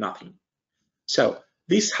will get nothing. So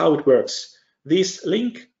this is how it works. This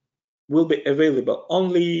link will be available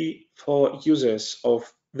only for users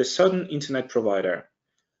of the certain internet provider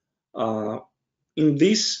in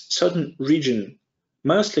this certain region,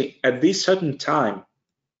 mostly at this certain time,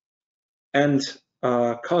 and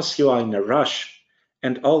cause you are in a rush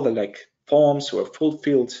and all the like forms were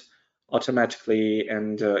fulfilled automatically,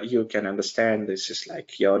 and you can understand this is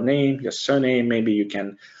like your name, your surname, maybe you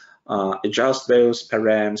can adjust those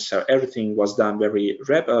params, so everything was done very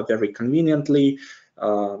conveniently.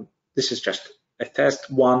 This is just a test,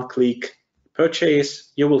 one-click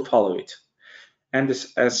purchase. You will follow it, and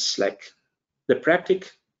this, as like the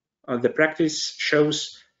practice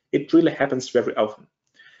shows, it really happens very often.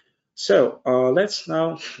 So let's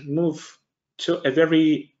now move to a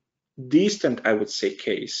very distant, I would say,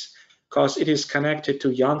 case, because it is connected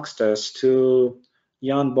to youngsters, to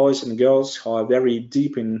young boys and girls who are very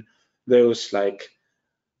deep in those like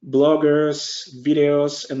bloggers,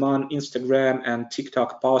 videos among Instagram and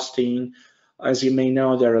TikTok posting. As you may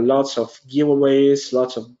know, there are lots of giveaways,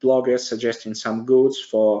 lots of bloggers suggesting some goods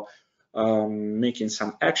for making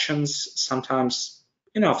some actions, sometimes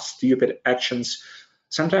enough stupid actions.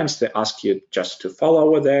 Sometimes they ask you just to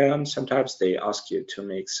follow them, sometimes they ask you to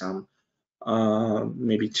make some,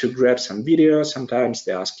 maybe to grab some videos, sometimes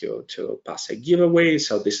they ask you to pass a giveaway,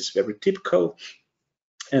 so this is very typical.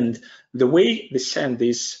 And the way they send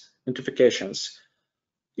these notifications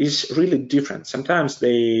is really different. Sometimes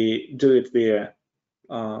they do it via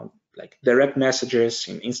like direct messages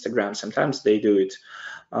in Instagram, sometimes they do it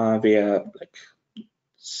via like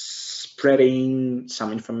spreading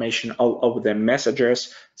some information all over their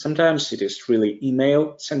messages. Sometimes it is really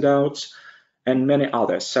email sendouts and many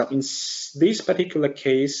others. So in this particular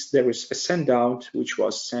case, there is a sendout which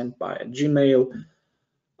was sent by a Gmail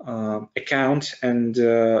account, and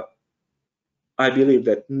I believe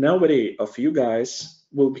that nobody of you guys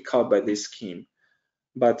will be caught by this scheme.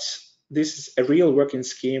 But this is a real working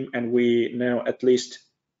scheme, and we know at least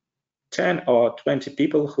 10 or 20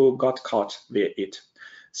 people who got caught via it.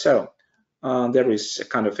 So there is a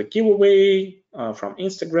kind of a giveaway from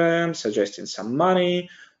Instagram suggesting some money.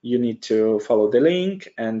 You need to follow the link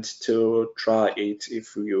and to try it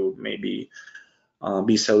if you maybe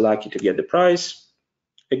be so lucky to get the prize.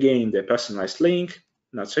 Again, the personalized link,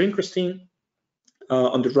 not so interesting.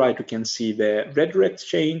 On the right, you can see the redirect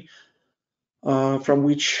chain from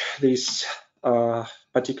which this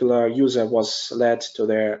particular user was led to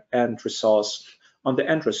their end resource. On the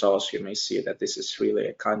end resource, you may see that this is really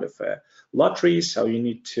a kind of a lottery, so you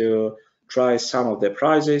need to try some of the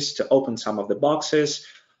prizes, to open some of the boxes,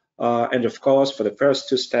 and of course, for the first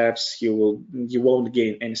two steps, you won't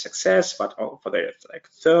gain any success, but for the like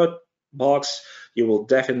third box, you will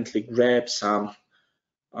definitely grab some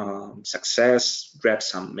success, grab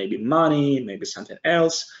some maybe money, maybe something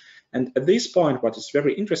else. And at this point, what is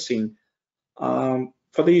very interesting,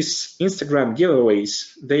 for these Instagram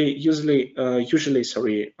giveaways, they usually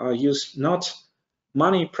use not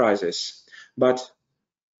money prizes, but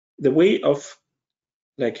the way of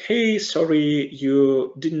like, hey, sorry,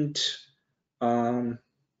 you didn't,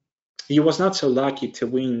 you was not so lucky to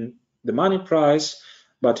win the money prize,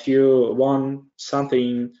 but you won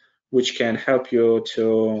something which can help you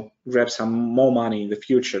to grab some more money in the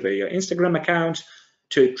future via your Instagram account,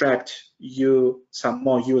 to attract you some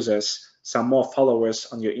more users, some more followers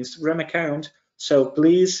on your Instagram account. So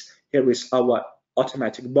please, here is our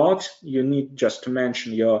automatic bot. You need just to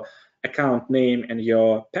mention your account name and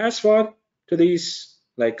your password to this,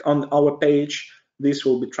 like on our page. This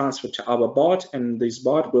will be transferred to our bot, and this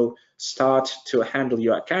bot will start to handle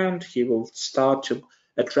your account. He will start to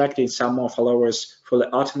attracting some more followers fully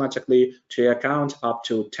automatically to your account, up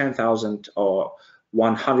to 10,000 or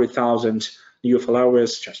 100,000 new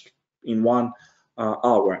followers just in 1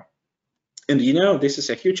 hour. And you know, this is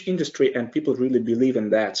a huge industry and people really believe in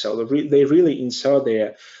that. So they really insert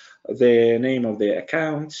the name of their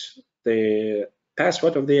account, the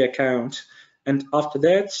password of their account, and after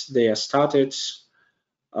that they started,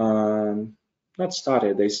 not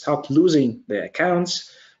started, they start losing their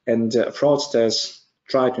accounts, and fraudsters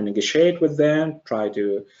try to negotiate with them, try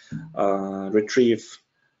to retrieve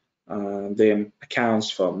their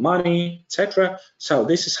accounts for money, etc. So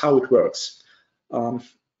this is how it works.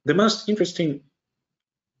 The most interesting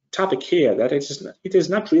topic here that it is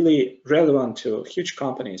not really relevant to huge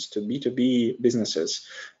companies, to B2B businesses.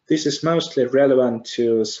 This is mostly relevant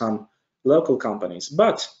to some local companies.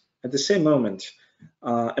 But at the same moment,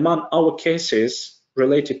 among our cases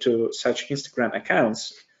related to such Instagram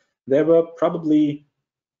accounts, there were probably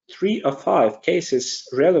 3 or 5 cases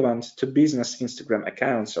relevant to business Instagram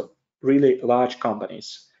accounts of really large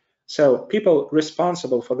companies. So people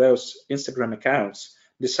responsible for those Instagram accounts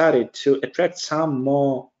decided to attract some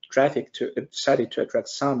more traffic, decided to attract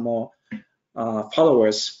some more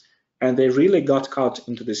followers, and they really got caught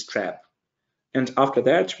into this trap. And after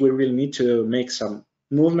that, we really need to make some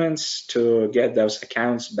movements to get those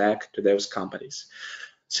accounts back to those companies.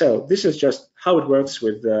 So this is just how it works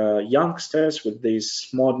with the youngsters, with these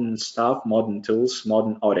modern stuff, modern tools,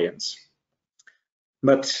 modern audience.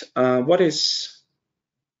 But what is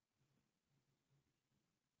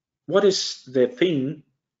the thing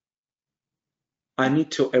I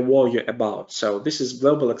need to warn you about? So this is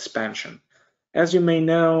global expansion. As you may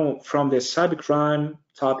know from the cybercrime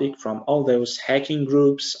topic, from all those hacking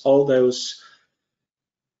groups, all those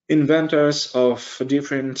inventors of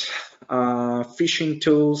different phishing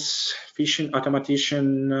tools, phishing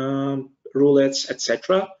automation roulettes,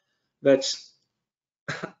 etc., that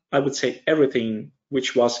I would say everything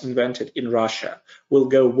which was invented in Russia will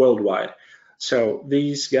go worldwide. So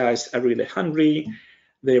these guys are really hungry.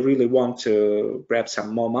 They really want to grab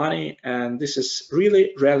some more money, and this is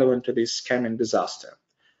really relevant to this scamming disaster.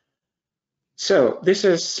 So this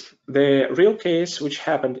is the real case which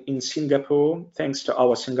happened in Singapore, thanks to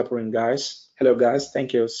our Singaporean guys. Hello guys,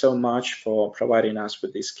 thank you so much for providing us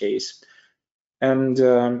with this case. And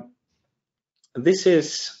this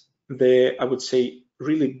is the, I would say,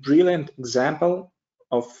 really brilliant example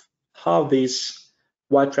of how this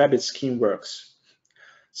white rabbit scheme works.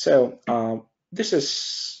 So this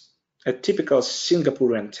is a typical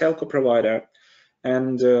Singaporean telco provider,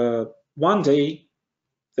 and one day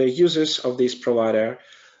the users of this provider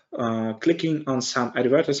clicking on some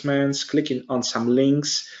advertisements, clicking on some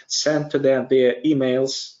links sent to them via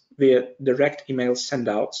emails, via direct email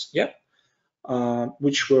sendouts,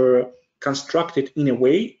 which were constructed in a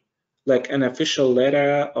way like an official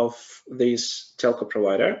letter of this telco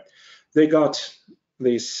provider. They got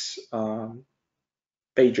these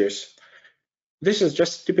pages. This is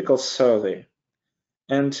just typical survey.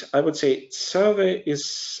 And I would say survey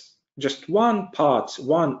is just one part,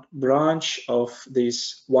 one branch of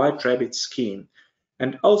this white rabbit scheme.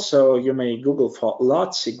 And also you may Google for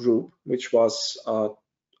Lotsi group, which was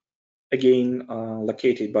again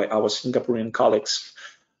located by our Singaporean colleagues,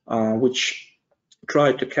 which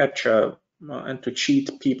tried to capture and to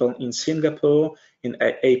cheat people in Singapore, in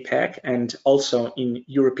APAC, and also in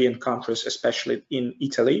European countries, especially in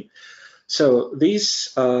Italy. So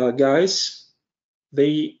these guys,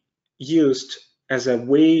 they used as a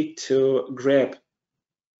way to grab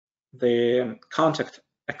the contact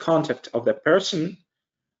of the person,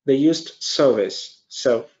 they used surveys.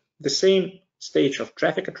 So the same stage of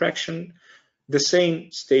traffic attraction, the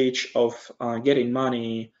same stage of getting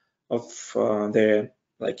money of the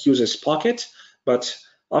user's pocket, but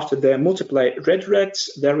after the multiply redirects,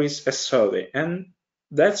 there is a survey, and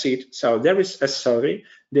that's it. So there is a survey.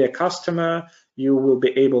 Dear customer, you will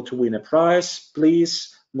be able to win a prize.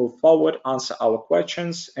 Please move forward, answer our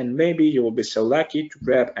questions, and maybe you will be so lucky to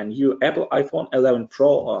grab a new Apple iPhone 11 Pro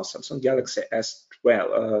or Samsung Galaxy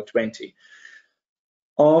S20.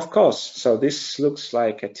 Of course, so this looks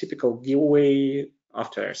like a typical giveaway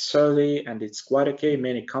after a survey, and it's quite okay.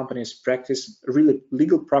 Many companies practice, really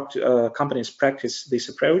legal companies practice this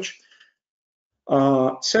approach.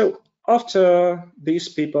 So after these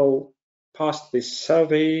people passed this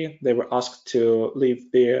survey, they were asked to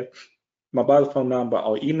leave their mobile phone number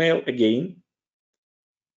or email again.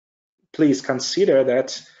 Please consider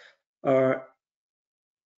that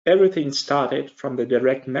everything started from the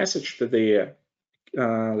direct message to their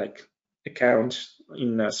account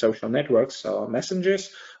in social networks or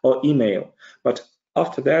messengers or email. But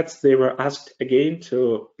after that, they were asked again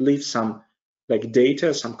to leave some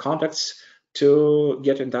data, some contacts to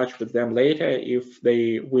get in touch with them later if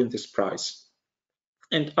they win this prize.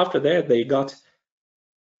 And after that, they got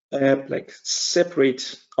like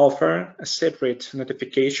separate offer, a separate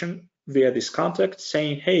notification via this contact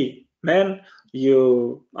saying, hey, man,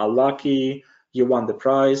 you are lucky, you won the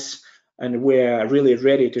prize, and we're really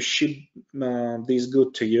ready to ship this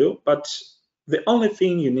good to you. But the only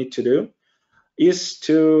thing you need to do is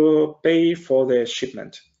to pay for the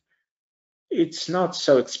shipment. It's not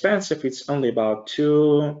so expensive. It's only about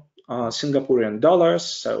two Singaporean dollars.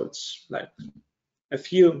 So it's like a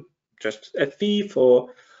few, just a fee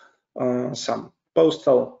for some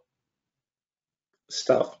postal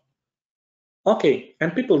stuff. Okay,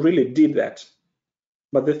 and people really did that.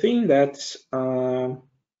 But the thing that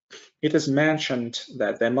it is mentioned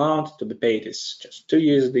that the amount to be paid is just 2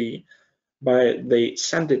 USD, but they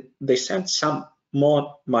sent some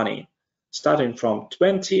more money, starting from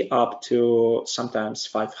 20 up to sometimes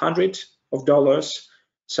 500 of dollars.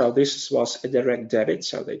 So this was a direct debit.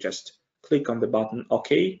 So they just click on the button,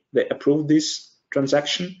 okay, they approve this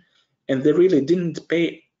transaction, and they really didn't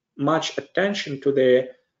pay much attention to the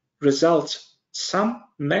results some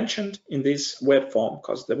mentioned in this web form,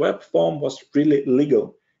 because the web form was really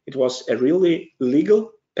legal. It was a really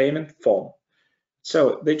legal payment form.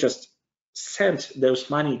 So they just sent those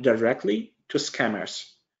money directly to scammers.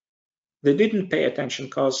 They didn't pay attention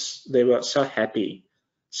because they were so happy,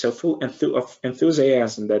 so full of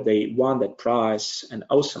enthusiasm that they won that prize, an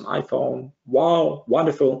awesome iPhone, wow,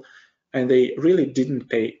 wonderful, and they really didn't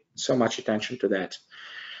pay so much attention to that.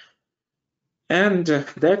 And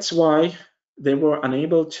that's why they were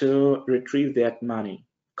unable to retrieve that money,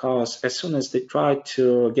 because as soon as they tried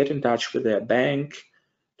to get in touch with their bank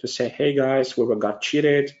to say, hey guys, we got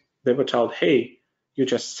cheated, they were told, hey, you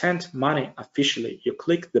just sent money officially. You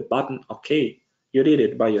clicked the button, okay, you did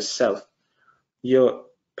it by yourself. You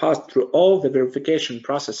passed through all the verification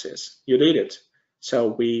processes. You did it. So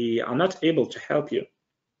we are not able to help you.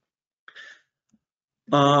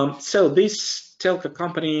 So this telco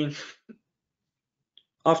company,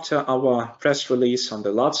 after our press release on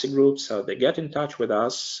the Lotsi group, so they get in touch with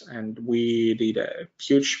us and we did a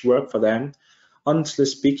huge work for them. Honestly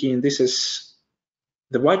speaking, this is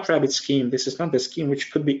the White Rabbit scheme. This is not the scheme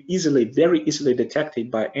which could be very easily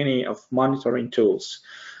detected by any of monitoring tools.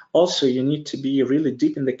 Also, you need to be really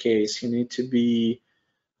deep in the case. You need to be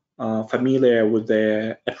familiar with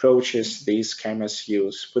the approaches these scammers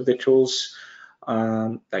use, with the tools,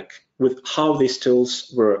 like with how these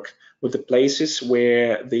tools work, with the places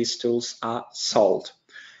where these tools are sold.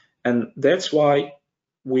 And that's why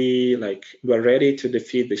we were ready to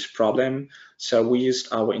defeat this problem. So we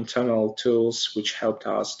used our internal tools, which helped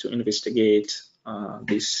us to investigate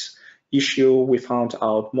this issue. We found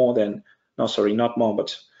out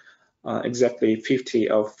exactly 50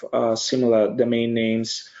 of similar domain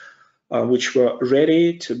names, which were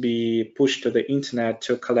ready to be pushed to the internet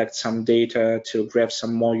to collect some data, to grab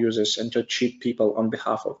some more users, and to cheat people on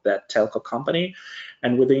behalf of that telco company.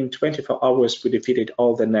 And within 24 hours, we defeated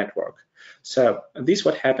all the network. So this is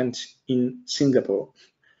what happened in Singapore.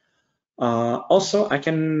 Also, I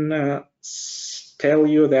can tell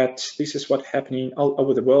you that this is what's happening all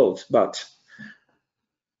over the world, but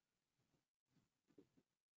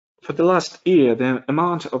for the last year, the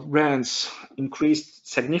amount of brands increased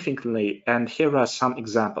significantly, and here are some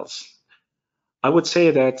examples. I would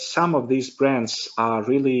say that some of these brands are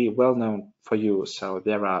really well known for you. So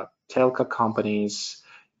there are telco companies,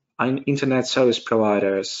 internet service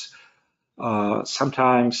providers.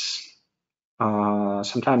 Sometimes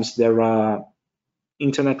there are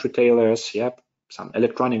internet retailers. Yep, some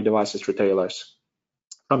electronic devices retailers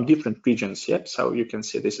from different regions. Yep. So you can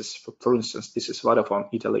see this is, for instance, this is Vodafone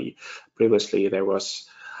Italy. Previously, there were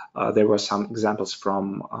some examples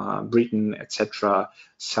from Britain, etc.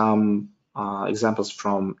 Some examples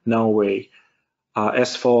from Norway.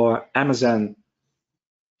 As for Amazon,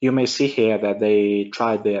 you may see here that they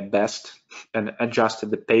tried their best and adjusted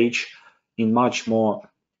the page in much more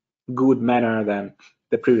good manner than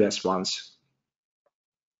the previous ones.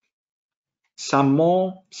 Some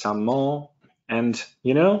more, and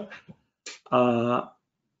I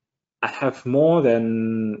have more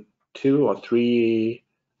than 2,000 or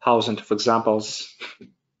 3,000 of examples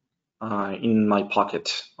in my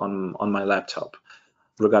pocket on my laptop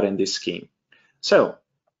regarding this scheme. So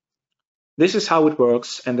this is how it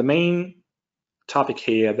works, and the main topic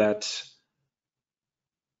here that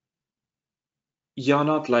you're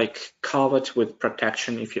not covered with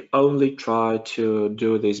protection if you only try to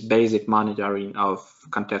do this basic monitoring of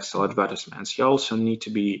contextual advertisements. You also need to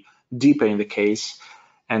be deeper in the case,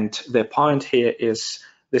 and the point here is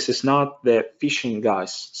this is not the phishing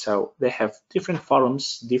guys. So they have different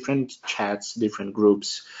forums, different chats, different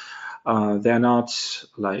groups. They're not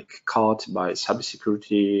like caught by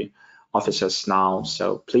cybersecurity officers now,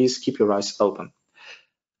 so please keep your eyes open.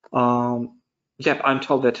 Yep, I'm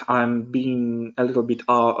told that I'm being a little bit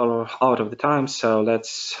out of the time, so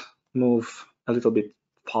let's move a little bit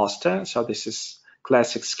faster. So this is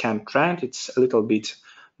classic scam trend. It's a little bit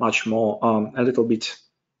much more, a little bit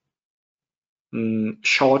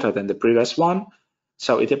shorter than the previous one.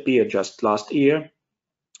 So it appeared just last year.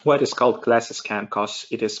 Why it is called classic scam? Because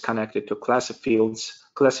it is connected to classic fields,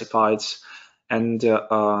 classifieds, and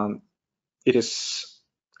it is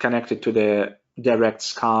connected to the direct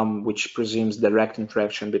scam, which presumes direct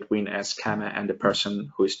interaction between a scammer and the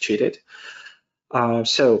person who is cheated.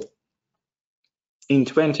 So in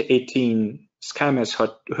 2018, scammers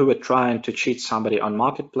who were trying to cheat somebody on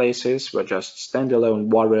marketplaces were just standalone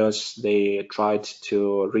warriors. They tried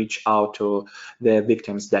to reach out to their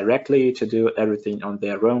victims directly, to do everything on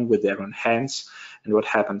their own with their own hands. And what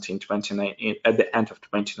happened in 2019, at the end of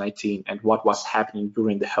 2019, and what was happening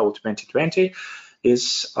during the whole 2020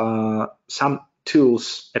 is some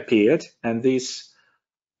tools appeared, and these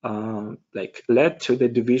led to the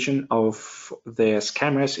division of the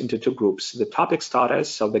scammers into two groups: the topic starters,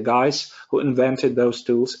 so the guys who invented those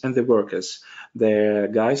tools, and the workers, the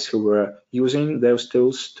guys who were using those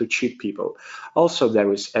tools to cheat people. Also,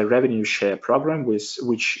 there is a revenue share program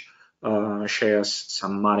which shares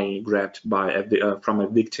some money grabbed by from a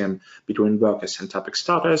victim between workers and topic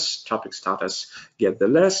starters. Topic starters get the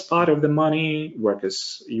less part of the money.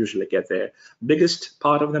 Workers usually get the biggest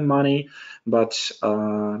part of the money, but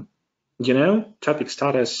you know, topic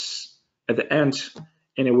starters at the end,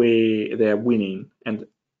 anyway, they're winning, and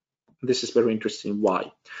this is very interesting.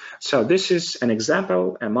 Why? So this is an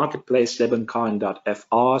example, a marketplace,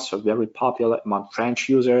 lebencoin.fr, so very popular among French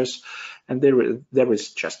users, and there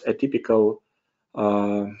is just a typical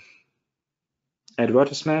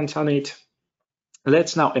advertisement on it.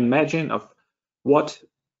 Let's now imagine of what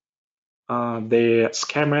the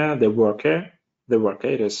scammer, the worker,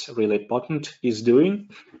 it is really important, is doing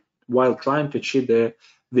while trying to cheat the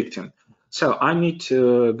victim. So I need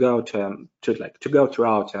to go to go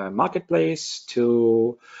throughout a marketplace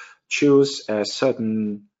to choose a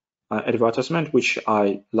certain advertisement which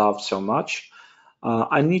I love so much.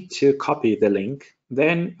 I need to copy the link.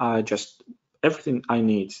 Then I just everything I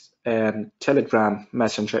need, and Telegram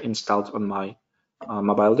Messenger installed on my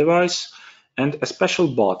mobile device, and a special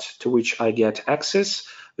bot to which I get access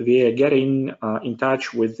via getting in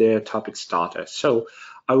touch with the topic starter. So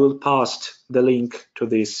I will paste the link to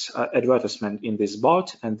this advertisement in this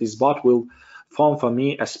bot, and this bot will form for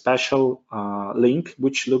me a special link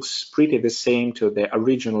which looks pretty the same to the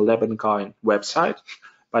original Lebencoin website.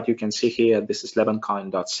 But you can see here, this is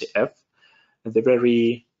lebencoin.cf. At the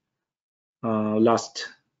very last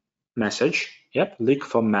message, yep, link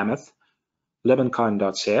from Mammoth,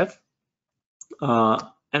 lebencoin.cf.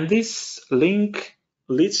 And this link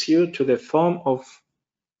leads you to the form of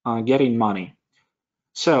getting money.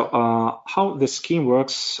 So how the scheme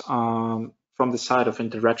works from the side of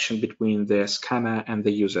interaction between the scammer and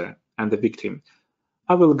the user and the victim.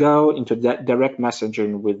 I will go into that direct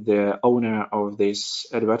messaging with the owner of this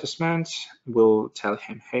advertisement. Will tell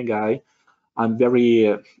him, hey guy, I'm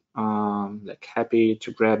very happy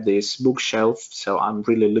to grab this bookshelf, so I'm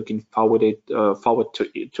really looking forward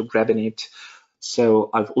to grabbing it. So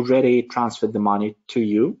I've already transferred the money to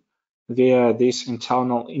you via this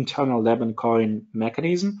internal Lebencoin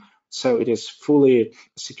mechanism, so it is fully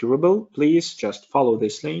secureable. Please just follow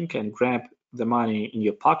this link and grab the money in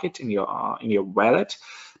your pocket, in your wallet,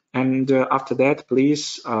 and after that,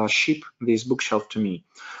 please ship this bookshelf to me.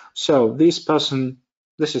 So this person,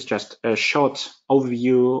 this is just a short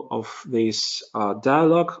overview of this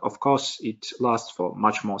dialogue. Of course, it lasts for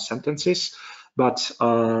much more sentences, but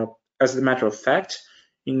as a matter of fact,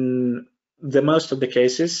 in the most of the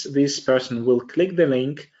cases, this person will click the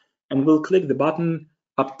link and will click the button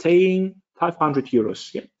obtain 500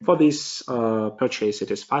 euros. Yeah, for this purchase, it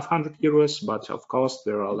is 500 euros, but of course,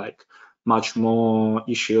 there are like much more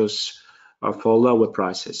issues for lower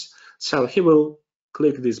prices. So he will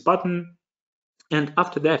click this button, and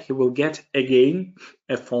after that, he will get again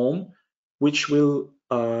a form which will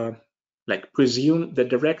presume the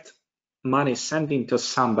direct money sending to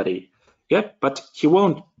somebody. Yep, but he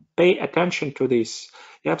won't pay attention to this.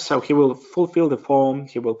 Yep, so he will fulfill the form,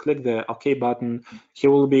 he will click the OK button, he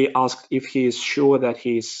will be asked if he is sure that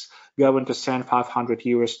he's going to send 500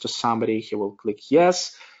 euros to somebody, he will click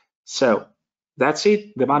yes. So that's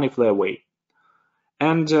it, the money flew away.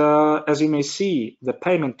 And as you may see, the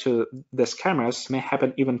payment to the scammers may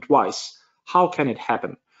happen even twice. How can it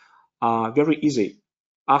happen? Very easy.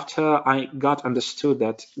 after I got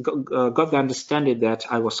the understanding that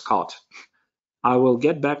I was caught, I will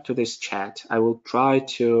get back to this chat. I will try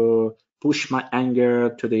to push my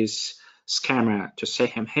anger to this scammer to say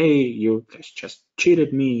him, hey, you just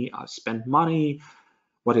cheated me. I spent money.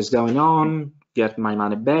 What is going on? Get my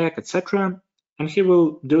money back, etc. And he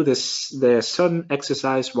will do the sudden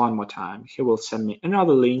exercise one more time. He will send me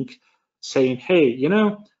another link saying, hey,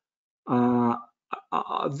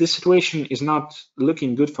 this situation is not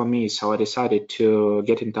looking good for me, so I decided to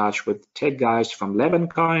get in touch with tech guys from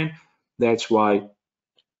Levancoin. That's why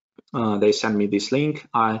they sent me this link.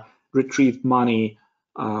 I retrieved money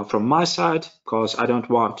from my side because I don't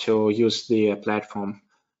want to use the platform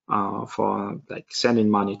for like sending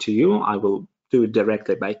money to you. I will do it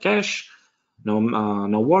directly by cash.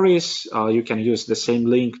 No worries. You can use the same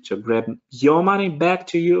link to grab your money back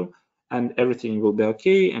to you, and everything will be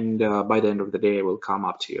okay. And by the end of the day, I will come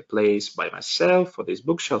up to your place by myself for this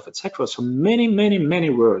bookshelf, etc. So many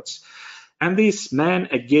words. And this man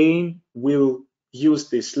again will use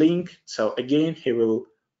this link. So again, he will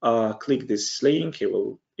click this link. He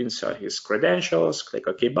will insert his credentials, click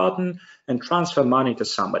OK button, and transfer money to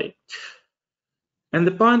somebody. And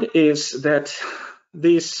the point is that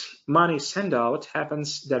this money send out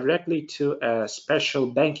happens directly to a special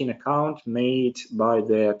banking account made by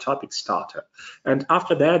the topic starter. And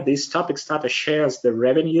after that, this topic starter shares the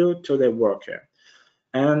revenue to the worker.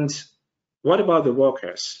 And what about the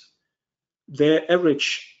workers? The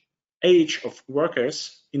average age of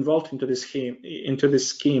workers involved into this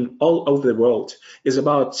scheme all over the world is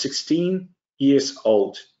about 16 years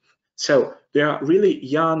old. So they are really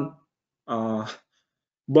young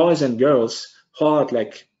boys and girls who are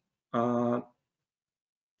like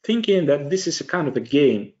thinking that this is a kind of a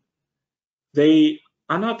game. They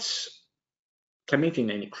are not committing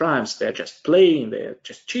any crimes. They're just playing. They're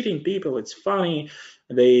just cheating people. It's funny.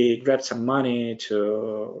 They grab some money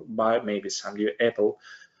to buy maybe some new Apple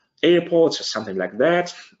AirPods or something like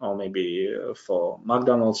that, or maybe for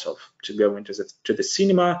McDonald's or to go into the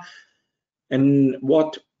cinema. And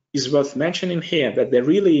what is worth mentioning here that they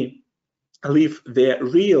really leave their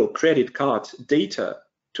real credit card data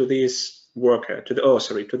to this worker,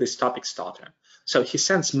 to this topic starter. So he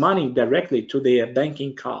sends money directly to their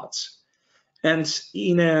banking cards. And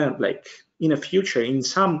in a future, in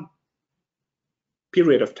some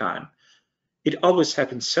period of time, it always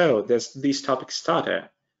happens so that this topic starter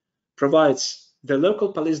provides the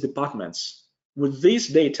local police departments with this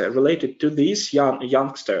data related to these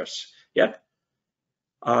youngsters. Yeah,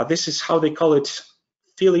 this is how they call it,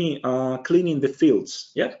 cleaning the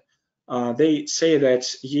fields. Yeah, they say that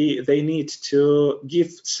they need to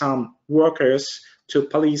give some workers to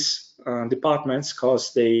police departments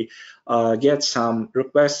because they get some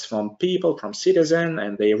requests from people, from citizens,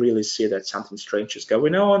 and they really see that something strange is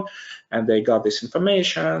going on, and they got this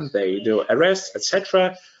information, they do arrests,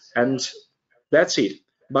 etc. And that's it.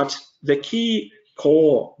 But the key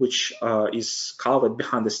core, which is covered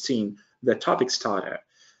behind the scene, the topic starter,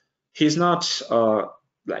 he's not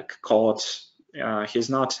like caught. He's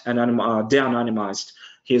not de-anonymized.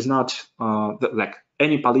 He's not like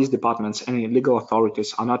any police departments, any legal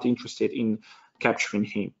authorities are not interested in capturing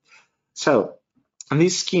him. So, and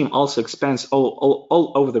this scheme also expands all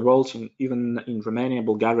over the world, even in Romania,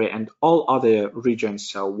 Bulgaria, and all other regions.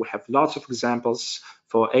 So we have lots of examples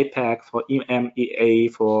for APAC, for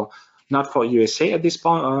EMEA, not for USA at this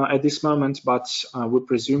point, at this moment, but we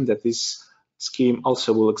presume that this scheme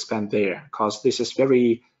also will expand there, because this is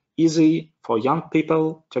very easy for young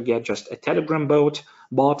people to get just a Telegram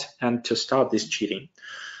bot and to start this cheating.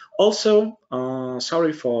 Also,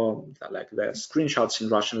 sorry for like the screenshots in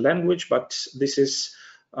Russian language, but this is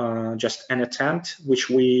just an attempt which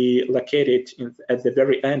we located at the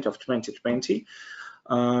very end of 2020.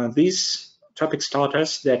 These topic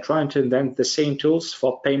starters, they're trying to invent the same tools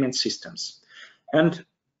for payment systems. And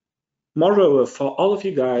moreover, for all of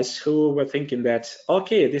you guys who were thinking that,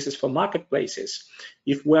 okay, this is for marketplaces.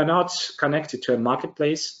 If we're not connected to a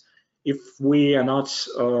marketplace, if we are not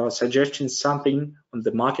suggesting something on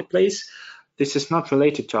the marketplace, this is not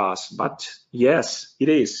related to us, but yes, it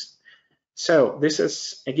is. So this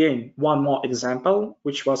is, again, one more example,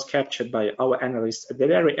 which was captured by our analysts at the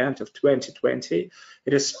very end of 2020.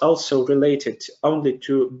 It is also related only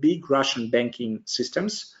to big Russian banking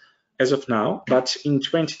systems as of now, but in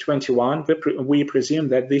 2021, we presume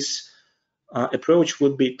that this approach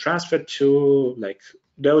would be transferred to like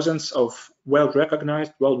dozens of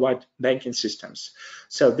well-recognized worldwide banking systems.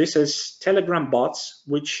 So this is Telegram bots,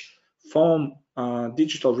 which form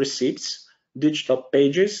digital receipts, digital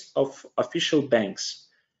pages of official banks.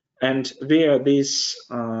 And via these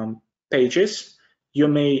pages, you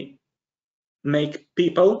may make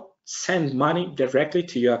people send money directly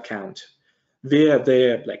to your account via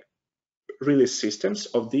the really systems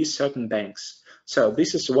of these certain banks. So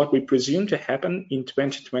this is what we presume to happen in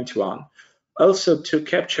 2021. Also, to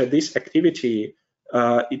capture this activity,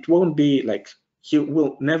 it won't be you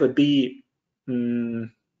will never be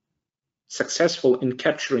successful in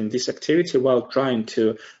capturing this activity while trying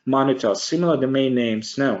to monitor similar domain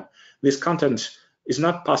names. No, this content is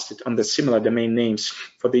not posted on the similar domain names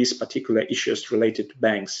for these particular issues related to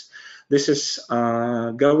banks. This is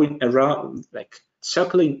going around,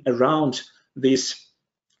 circling around these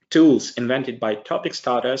tools invented by topic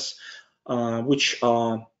starters, which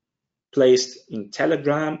are placed in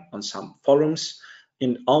Telegram, on some forums,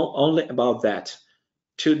 and only about that.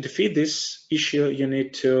 To defeat this issue, you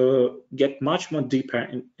need to get much more deeper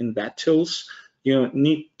in that tools. You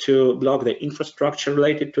need to block the infrastructure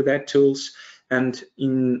related to that tools, and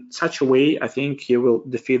in such a way, I think you will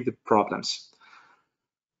defeat the problems.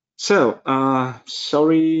 So,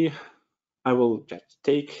 sorry, I will just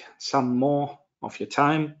take some more of your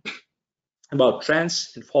time about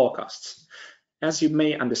trends and forecasts. As you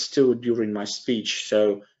may understood during my speech,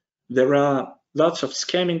 so there are lots of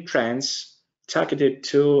scamming trends targeted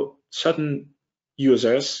to certain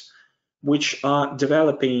users, which are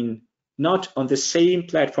developing not on the same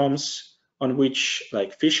platforms on which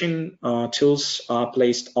phishing tools are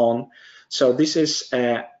placed on. So this is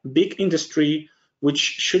a big industry which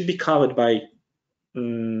should be covered by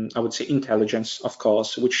I would say intelligence, of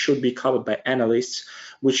course, which should be covered by analysts,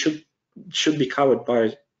 which should be covered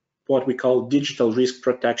by what we call digital risk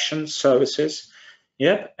protection services.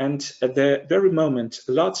 Yep, and at the very moment,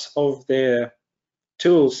 lots of the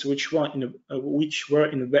tools which were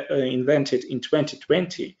invented in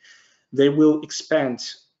 2020, they will expand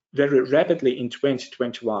very rapidly in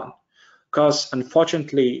 2021, because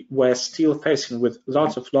unfortunately we're still facing with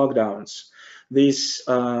lots of lockdowns. This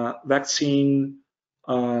vaccine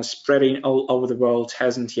spreading all over the world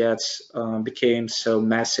hasn't yet became so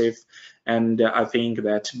massive, and I think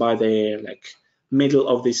that by the middle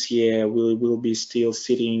of this year we will be still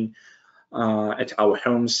sitting at our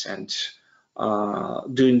homes and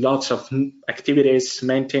doing lots of activities,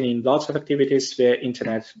 maintaining lots of activities via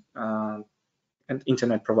internet and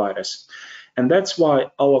internet providers. And that's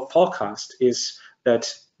why our forecast is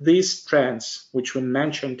that these trends, which we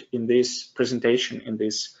mentioned in this presentation, in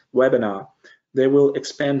this webinar, they will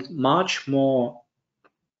expand much more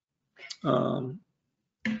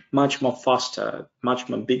faster, much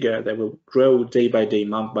more bigger. They will grow day by day,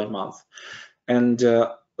 month by month. And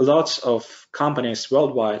lots of companies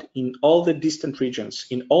worldwide in all the distant regions,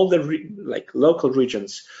 in all the local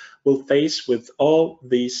regions, will face with all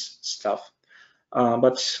this stuff.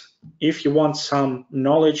 But if you want some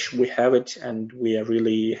knowledge, we have it, and we are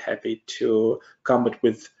really happy to combat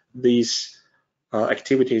with these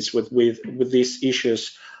activities, with these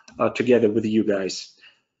issues together with you guys.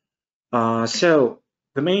 So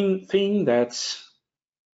the main thing that,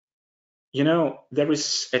 there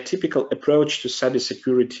is a typical approach to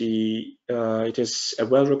cybersecurity. It is a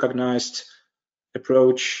well-recognized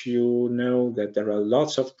approach. You know that there are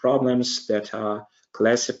lots of problems that are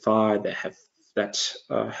classified, that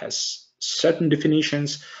has certain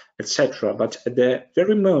definitions, etc. But at the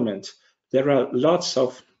very moment, there are lots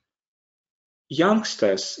of young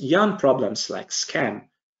problems like scam,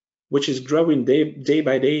 which is growing day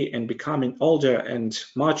by day and becoming older and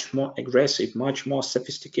much more aggressive, much more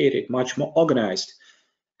sophisticated, much more organized.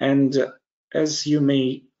 And as you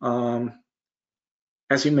may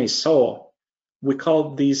saw, we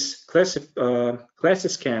call these classes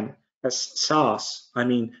scam as SaaS. I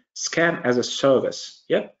mean, scam as a service.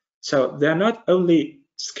 Yep. So they're not only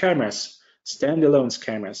scammers, standalone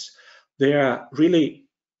scammers. They are really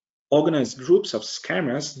organized groups of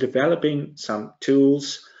scammers developing some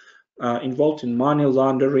tools involved in money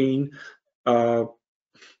laundering,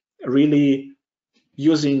 really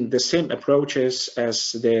using the same approaches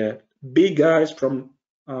as the big guys from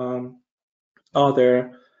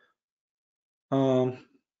other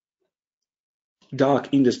dark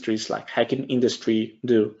industries like hacking industry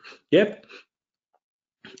do. Yep.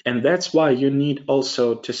 And that's why you need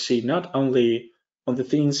also to see not only on the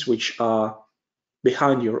things which are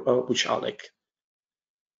behind your, which are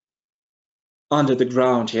under the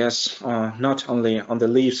ground, yes, not only on the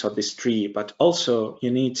leaves of this tree, but also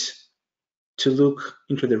you need to look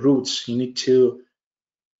into the roots. You need to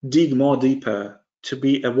dig more deeper to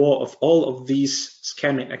be aware of all of these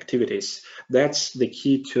scamming activities. That's the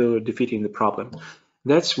key to defeating the problem.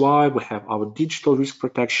 That's why we have our digital risk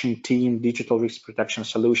protection team, digital risk protection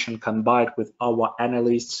solution combined with our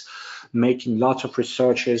analysts, making lots of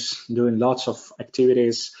researches, doing lots of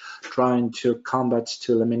activities, trying to combat,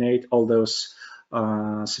 to eliminate all those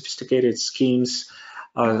sophisticated schemes,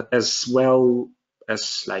 as well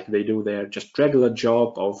as like they do their just regular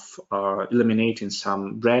job of eliminating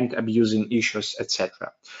some brand abusing issues,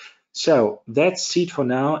 etc. So that's it for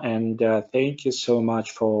now, and thank you so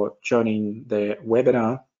much for joining the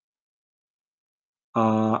webinar.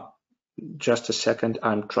 Just a second,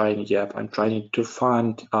 I'm trying to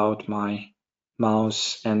find out my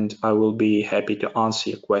mouse, and I will be happy to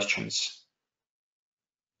answer your questions.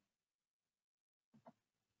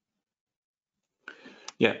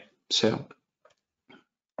 Yeah, so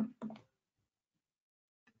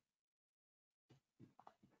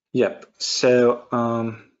yep.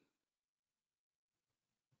 So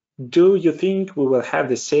do you think we will have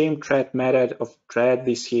the same threat method of threat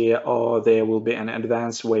this year, or there will be an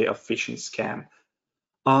advanced way of phishing scam?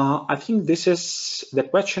 I think this is the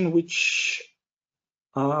question which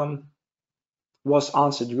was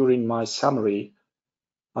answered during my summary.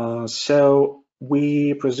 So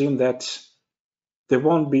we presume that there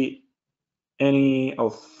won't be any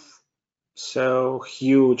of so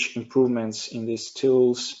huge improvements in these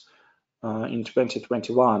tools in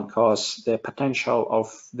 2021, because the potential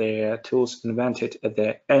of the tools invented at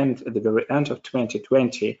the very end of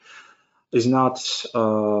 2020 is not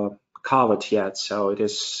covered yet. So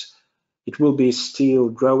it will be still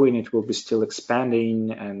growing, it will be still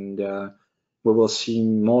expanding, and we will see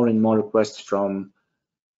more and more requests from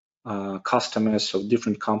customers of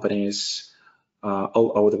different companies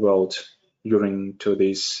all over the world during to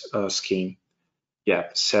this scheme. Yeah,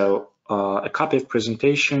 so a copy of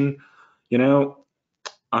presentation,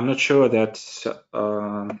 I'm not sure that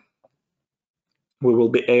we will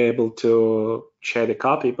be able to share the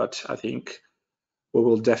copy, but I think we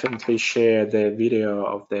will definitely share the video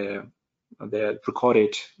of the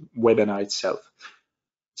recorded webinar itself.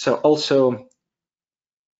 So also,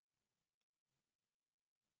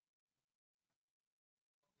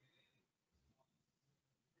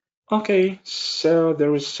 okay, so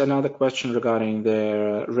there is another question regarding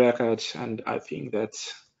the records, and I think that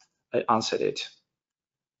I answered it.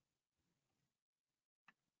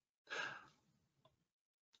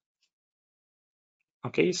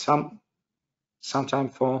 Okay, some time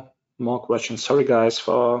for more questions. Sorry guys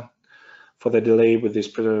for the delay with this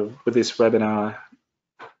webinar.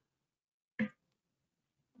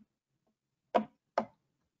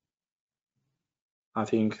 I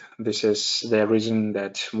think this is the reason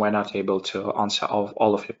that we're not able to answer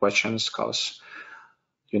all of your questions, because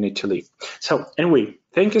you need to leave. So anyway,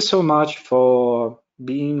 thank you so much for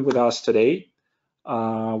being with us today.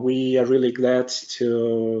 We are really glad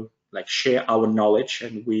to share our knowledge,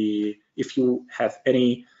 and if you have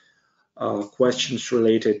any questions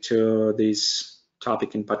related to this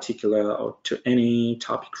topic in particular, or to any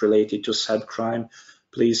topic related to cybercrime,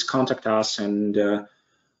 please contact us, and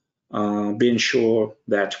be ensured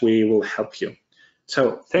that we will help you.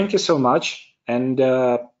 So thank you so much, and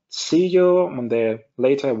see you on the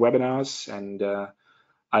later webinars, and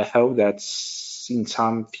I hope that in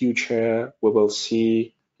some future we will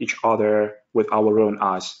see each other with our own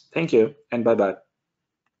eyes. Thank you, and bye-bye.